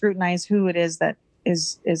kind of scrutinize who it is that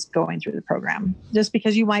is going through the program. Just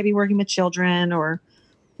because you might be working with children, or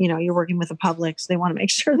you're working with the public, so they want to make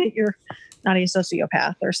sure that you're not a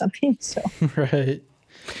sociopath or something. So Right.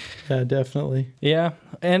 Yeah, definitely. Yeah.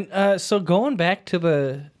 And so going back to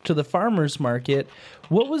the farmers market,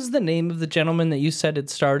 what was the name of the gentleman that you said had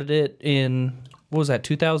started it in, what was that,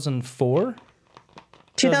 2004?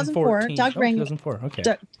 2004, Doug Ring. 2004, okay.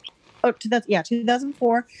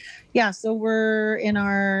 2004. Yeah, so we're in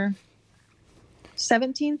our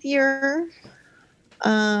 17th year.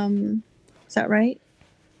 Is that right?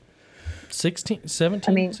 16,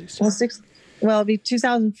 17, 16. It'll be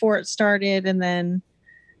 2004 it started, and then,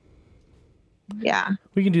 yeah.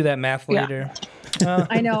 We can do that math later. Yeah.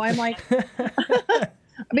 I know. I'm like,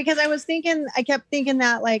 because I kept thinking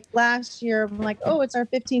that like last year, I'm like, oh, it's our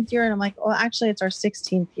 15th year. And I'm like, well, actually it's our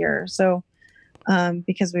 16th year. So,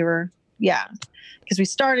 because we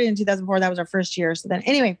started in 2004, that was our first year. So then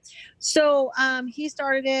anyway, so, he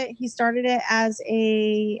started it as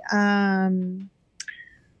a,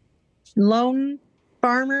 lone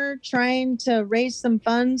farmer trying to raise some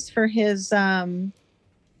funds for his,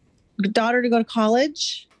 daughter to go to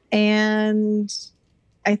college. And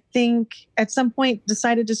I think at some point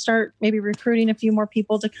decided to start maybe recruiting a few more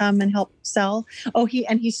people to come and help sell.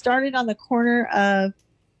 He started on the corner of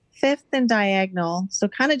 5th and Diagonal. So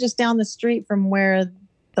kind of just down the street from where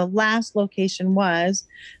the last location was.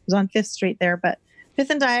 It was on 5th Street there, but 5th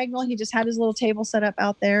and Diagonal, he just had his little table set up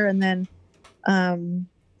out there. And then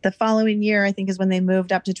the following year, I think, is when they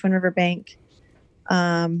moved up to Twin River Bank.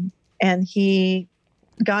 And he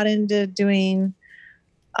got into doing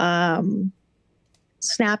SNAP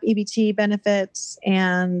EBT benefits,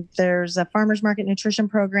 and there's a farmers market nutrition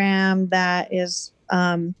program that is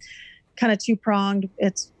kind of two-pronged.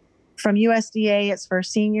 It's from USDA, it's for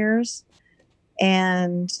seniors,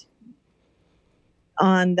 and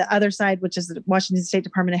on the other side, which is the Washington State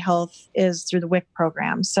Department of Health, is through the WIC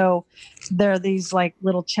program. So there are these like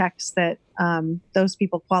little checks that those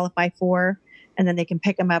people qualify for, and then they can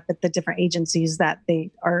pick them up at the different agencies that they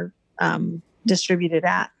are distributed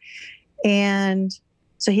at. And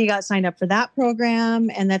so he got signed up for that program,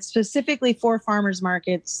 and that's specifically for farmers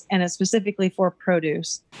markets, and it's specifically for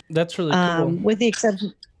produce. That's really cool. With the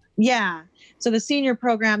exception, yeah. So the senior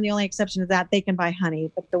program, the only exception is that they can buy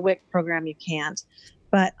honey, but the WIC program you can't.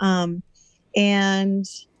 But and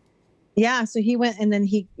yeah, so he went, and then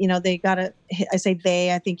he, they got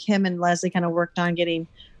I think him and Leslie kind of worked on getting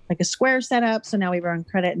like a Square set up. So now we run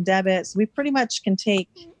credit and debit. So we pretty much can take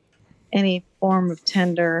any form of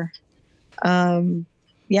tender.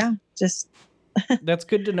 Yeah, just that's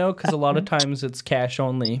good to know, because a lot of times it's cash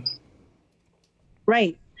only.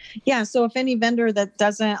 Right. Yeah. So if any vendor that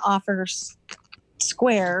doesn't offer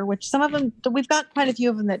Square, which some of them, we've got quite a few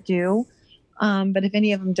of them that do, but if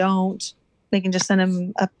any of them don't, they can just send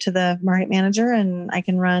them up to the market manager, and I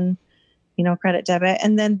can run, credit debit.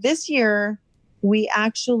 And then this year, we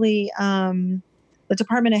actually, the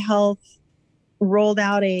Department of Health rolled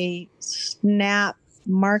out a SNAP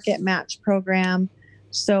market match program.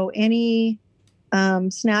 So any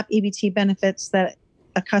SNAP EBT benefits that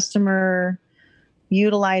a customer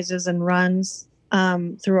utilizes and runs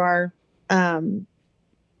through our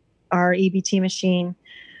EBT machine,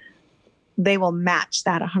 they will match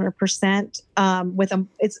that 100% with them.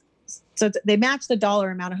 They match the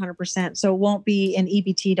dollar amount 100%. So it won't be in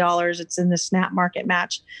EBT dollars. It's in the SNAP market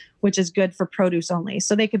match, which is good for produce only.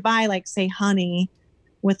 So they could buy, like, say, honey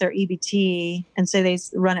with their EBT, and say they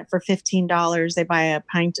run it for $15. They buy a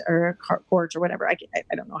pint or a quart or whatever. I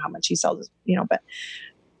don't know how much he sells, but,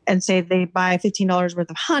 and say they buy $15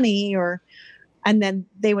 worth of honey, and then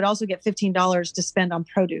they would also get $15 to spend on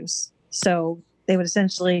produce. So they would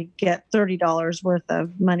essentially get $30 worth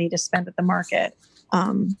of money to spend at the market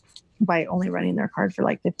by only running their card for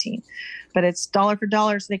like 15. But it's dollar for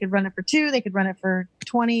dollar. So they could run it for 2, they could run it for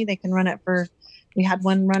 20, they can run it for, we had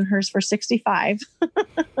one run hers for 65.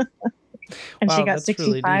 And wow, she got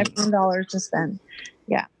 $65 to spend.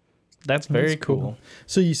 Yeah. That's very cool.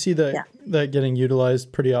 So you see that getting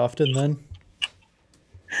utilized pretty often then?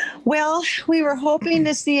 Well, we were hoping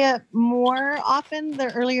to see it more often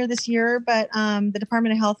earlier this year, but the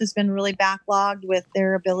Department of Health has been really backlogged with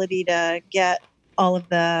their ability to get all of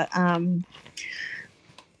the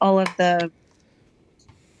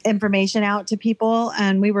information out to people.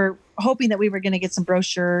 And we were hoping that we were going to get some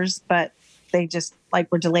brochures, but they just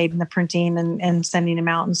were delayed in the printing and sending them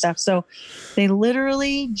out and stuff. So they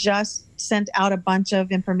literally just sent out a bunch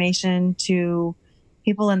of information to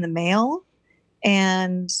people in the mail.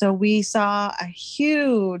 And so we saw a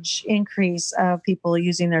huge increase of people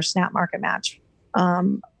using their SNAP Market Match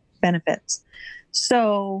benefits.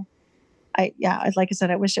 So like I said,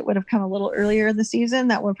 I wish it would have come a little earlier in the season.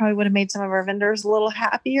 That probably would have made some of our vendors a little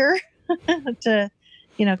happier to,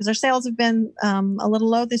 because our sales have been a little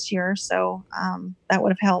low this year. So that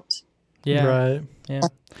would have helped. Yeah. Right. Yeah.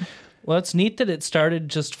 Well, it's neat that it started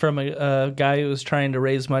just from a guy who was trying to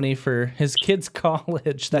raise money for his kids'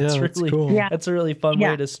 college. That's really cool. Yeah. That's a really fun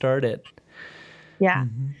way to start it. Yeah.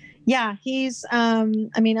 Mm-hmm. Yeah. He's,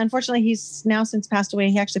 unfortunately, he's now since passed away.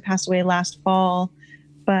 He actually passed away last fall.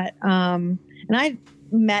 But, and I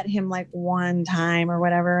met him like one time or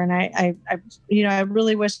whatever. And I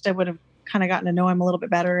really wished I would have kind of gotten to know him a little bit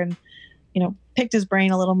better and, picked his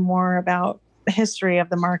brain a little more about the history of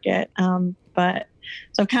the market. But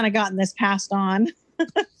so I've kind of gotten this passed on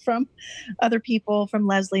from other people, from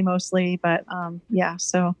Leslie mostly. But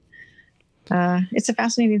so it's a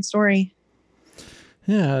fascinating story.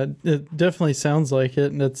 Yeah, it definitely sounds like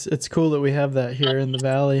it. And it's cool that we have that here in the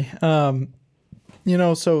Valley. So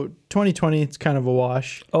 2020, it's kind of a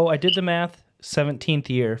wash. Oh, I did the math. 17th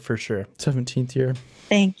year for sure. 17th year.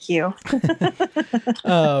 Thank you.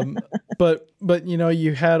 But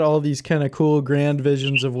you had all these kind of cool grand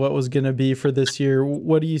visions of what was going to be for this year.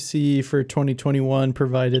 What do you see for 2021,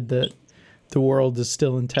 provided that the world is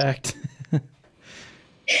still intact?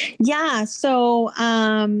 Yeah. So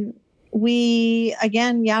we're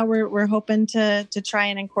hoping to try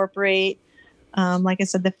and incorporate, like I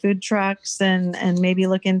said, the food trucks and maybe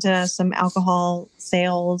look into some alcohol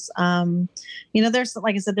sales. There's,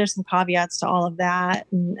 like I said, there's some caveats to all of that,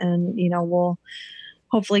 and we'll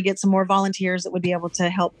hopefully get some more volunteers that would be able to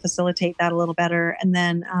help facilitate that a little better. And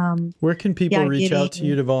then, where can people reach out to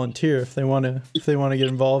you to volunteer if they want to get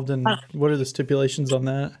involved? And what are the stipulations on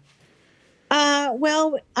that?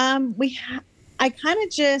 I kind of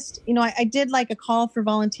just, I did like a call for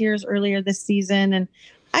volunteers earlier this season, and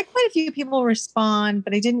I had quite a few people respond,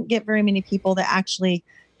 but I didn't get very many people that actually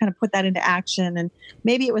kind of put that into action. And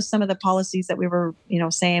maybe it was some of the policies that we were,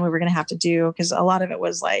 saying we were going to have to do, because a lot of it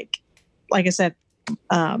was like I said,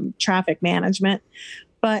 traffic management.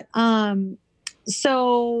 But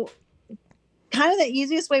so kind of the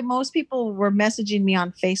easiest way, most people were messaging me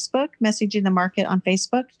on Facebook, messaging the market on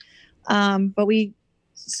Facebook.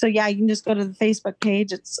 So yeah, you can just go to the Facebook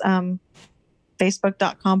page. It's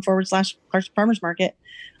facebook.com/Clarkston Farmers Market.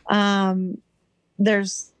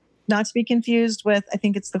 There's not to be confused with, I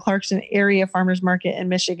think it's the Clarkston Area Farmers Market in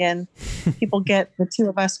Michigan. People get the two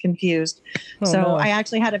of us confused. No. I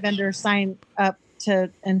actually had a vendor sign up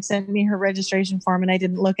and send me her registration form, and I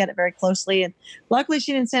didn't look at it very closely. And luckily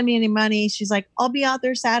she didn't send me any money. She's like, I'll be out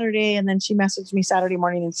there Saturday. And then she messaged me Saturday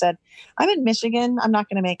morning and said, I'm in Michigan. I'm not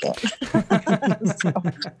going to make it. So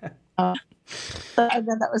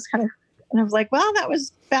that was kind of, and I was like, well, that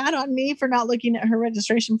was bad on me for not looking at her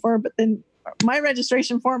registration form. But then my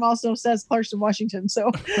registration form also says Clarkston, Washington.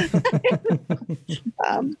 So,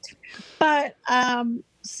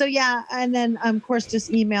 so yeah. And then of course,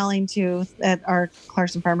 just emailing at our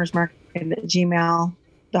Clarkston Farmers Market at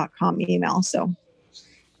gmail.com email. So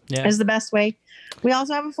yeah, is the best way. We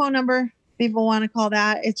also have a phone number. People want to call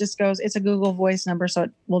that. It just goes, it's a Google Voice number. So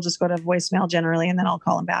we'll just go to voicemail generally, and then I'll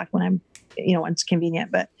call them back when when it's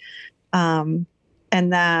convenient. But, and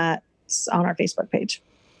that's on our Facebook page.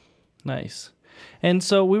 Nice. And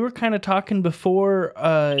so we were kind of talking before,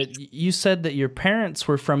 you said that your parents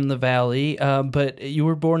were from the Valley, but you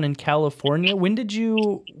were born in California. When did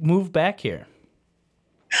you move back here?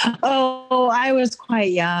 Oh, I was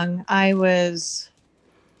quite young. I was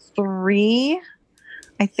 3.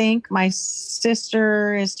 I think my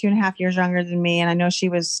sister is 2.5 years younger than me, and I know she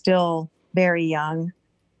was still very young.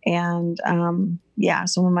 And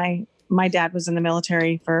so when my dad was in the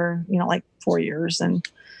military for, like 4 years,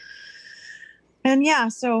 and yeah,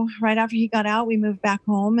 so right after he got out, we moved back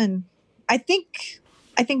home. And I think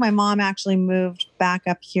my mom actually moved back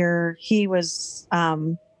up here. He was,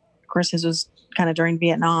 of course, his was kind of during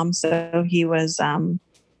Vietnam. So he was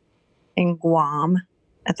in Guam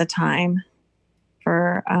at the time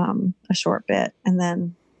for a short bit. And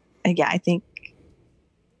then, I think,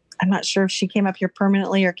 I'm not sure if she came up here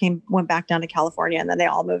permanently or went back down to California, and then they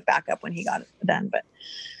all moved back up when he got done. But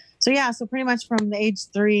so pretty much from the age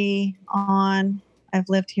 3 on, I've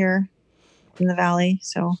lived here in the Valley.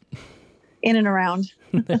 So in and around.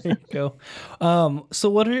 There you go.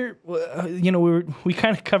 So what are, we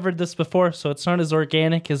kind of covered this before, so it's not as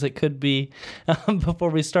organic as it could be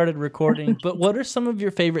before we started recording. But what are some of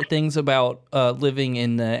your favorite things about living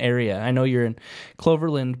in the area? I know you're in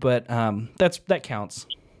Cloverland, but that counts.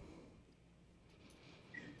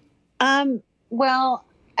 As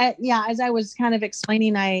I was kind of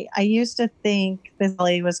explaining, I used to think the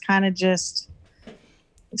Valley was kind of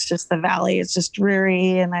it's just the Valley. It's just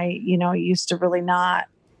dreary. And I, used to really not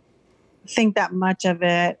think that much of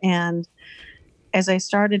it. And as I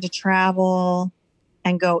started to travel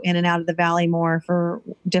and go in and out of the Valley more for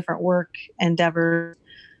different work endeavors,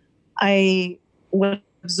 I would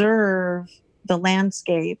observe the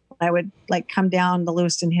landscape. I would come down the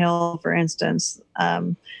Lewiston Hill, for instance.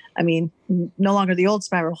 No longer the old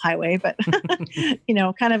Spiral Highway, but,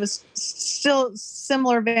 kind of still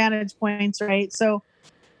similar vantage points, right? So,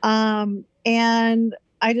 and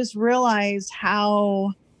I just realized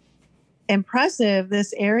how impressive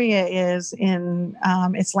this area is in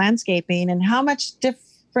its landscaping, and how much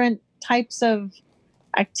different types of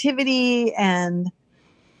activity and,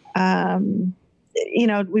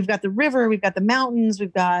 we've got the river, we've got the mountains,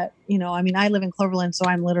 we've got, I live in Cloverland, so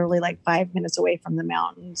I'm literally 5 minutes away from the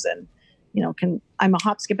mountains, and, I'm a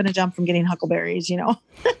hop, skip, and a jump from getting huckleberries,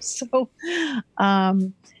 so,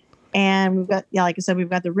 and we've got, like I said, we've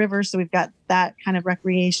got the river, so we've got that kind of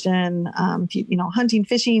recreation, hunting,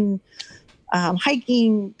 fishing,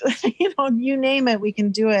 hiking, you name it, we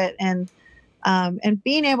can do it. And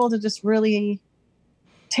being able to just really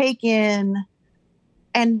take in,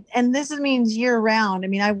 and this means year round.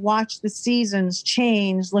 I watch the seasons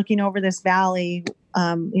change looking over this valley,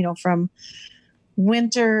 from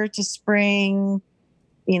winter to spring,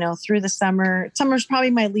 through the summer. Summer's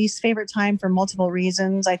probably my least favorite time for multiple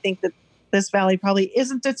reasons. I think that this valley probably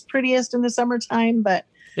isn't its prettiest in the summertime, but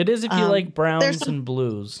it is if you like browns and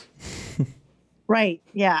blues. Right.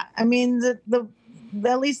 Yeah. The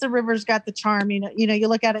at least the river's got the charm. You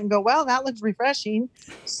look at it and go, well, that looks refreshing.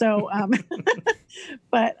 So,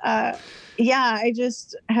 but yeah, I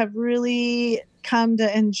just have really come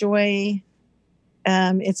to enjoy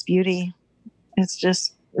its beauty. It's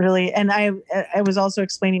just really, and I was also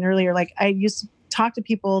explaining earlier, like I used to talk to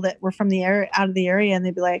people that were from the area, out of the area, and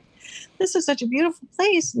they'd be like, this is such a beautiful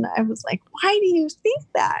place. And I was like, why do you think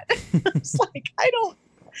that? It's like, I don't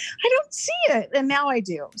see it. And now I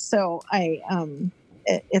do. So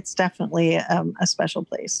it's definitely a special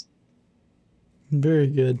place. Very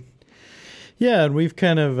good. Yeah. And we've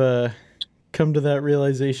kind of come to that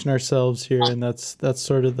realization ourselves here. And that's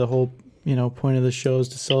sort of the whole, point of the show, is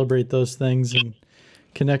to celebrate those things and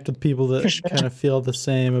connect with people that kind of feel the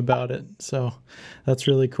same about it. So that's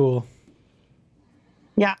really cool.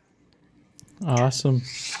 Yeah. Awesome.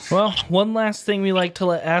 Well, one last thing we like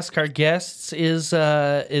to ask our guests is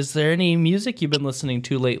there any music you've been listening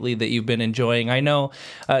to lately that you've been enjoying? I know,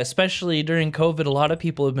 especially during COVID, a lot of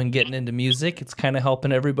people have been getting into music. It's kind of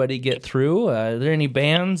helping everybody get through. Are there any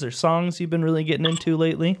bands or songs you've been really getting into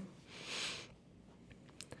lately?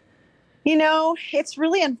 It's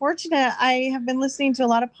really unfortunate. I have been listening to a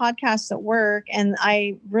lot of podcasts at work, and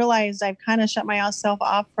I realized I've kind of shut myself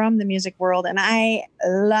off from the music world. And I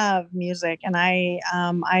love music, and I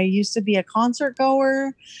used to be a concert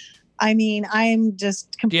goer. I mean, I'm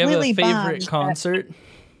just completely bummed. Do you have a favorite concert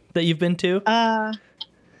that you've been to?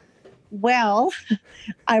 Well,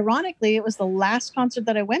 ironically, it was the last concert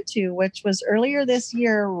that I went to, which was earlier this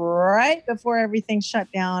year, right before everything shut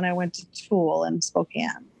down. I went to Tool in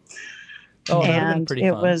Spokane. Oh, and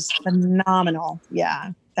it fun. Was phenomenal.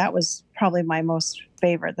 Yeah, that was probably my most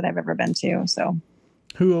favorite that I've ever been to. So,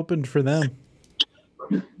 who opened for them?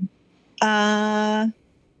 Is that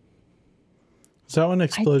when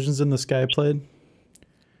Explosions in the Sky played?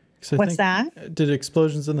 What's that? Did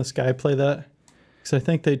Explosions in the Sky play that? Because I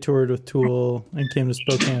think they toured with Tool and came to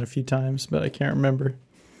Spokane a few times, but I can't remember.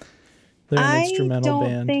 They're an instrumental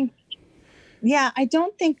band. I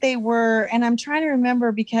don't think they were, and I'm trying to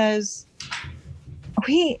remember because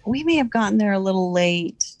we may have gotten there a little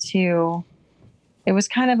late too. It was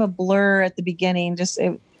kind of a blur at the beginning.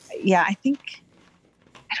 I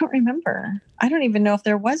don't remember. I don't even know if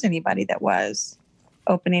there was anybody that was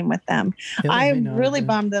opening with them. Yeah, I'm really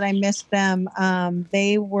bummed that I missed them.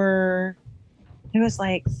 It was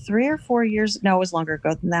like 3 or 4 years. No, it was longer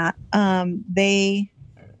ago than that. They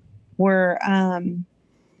were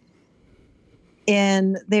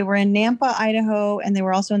in Nampa, Idaho, and they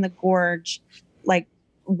were also in the Gorge, like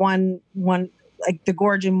one like the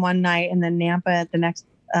Gorge in one night, and then Nampa at the next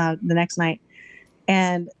night.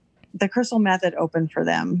 And the Crystal Method opened for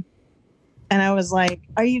them, and I was like,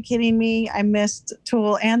 "Are you kidding me? I missed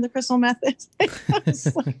Tool and the Crystal Method."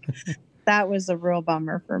 That was a real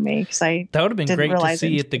bummer for me because that would have been great to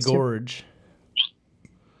see at the Gorge.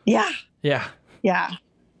 Yeah.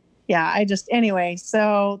 Anyway,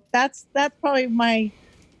 so that's probably my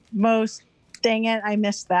most, dang it, I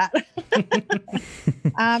missed that.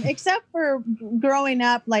 Except for growing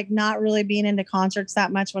up, like not really being into concerts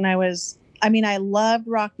that much when I loved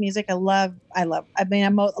rock music. I love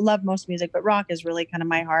most music, but rock is really kind of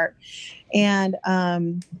my heart.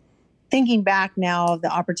 And thinking back now of the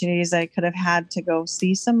opportunities I could have had to go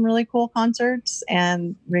see some really cool concerts,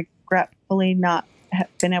 and regretfully not have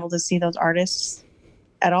been able to see those artists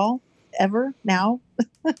at all ever now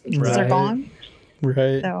because they're gone.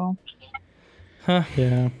 Right. So.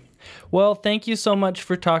 Yeah. Well, thank you so much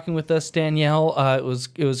for talking with us, Danielle. It was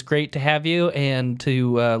great to have you and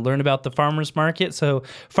to learn about the farmers market. So,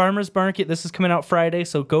 farmers market, this is coming out Friday.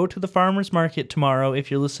 So go to the farmers market tomorrow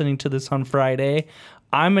if you're listening to this on Friday.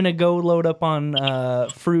 I'm going to go load up on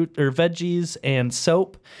fruit or veggies and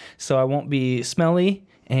soap so I won't be smelly,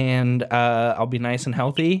 and I'll be nice and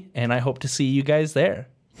healthy, and I hope to see you guys there.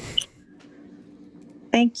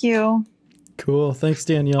 Thank you. Cool. Thanks,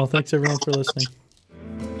 Danielle. Thanks, everyone, for listening.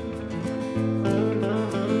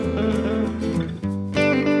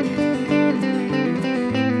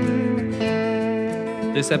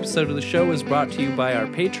 This episode of the show is brought to you by our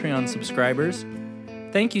Patreon subscribers.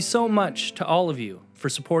 Thank you so much to all of you for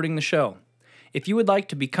supporting the show. If you would like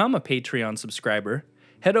to become a Patreon subscriber,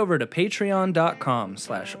 head over to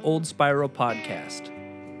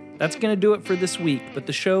patreon.com/oldspiralpodcast. That's going to do it for this week, but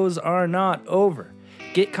the shows are not over.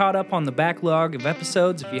 Get caught up on the backlog of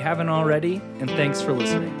episodes if you haven't already, and thanks for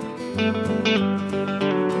listening.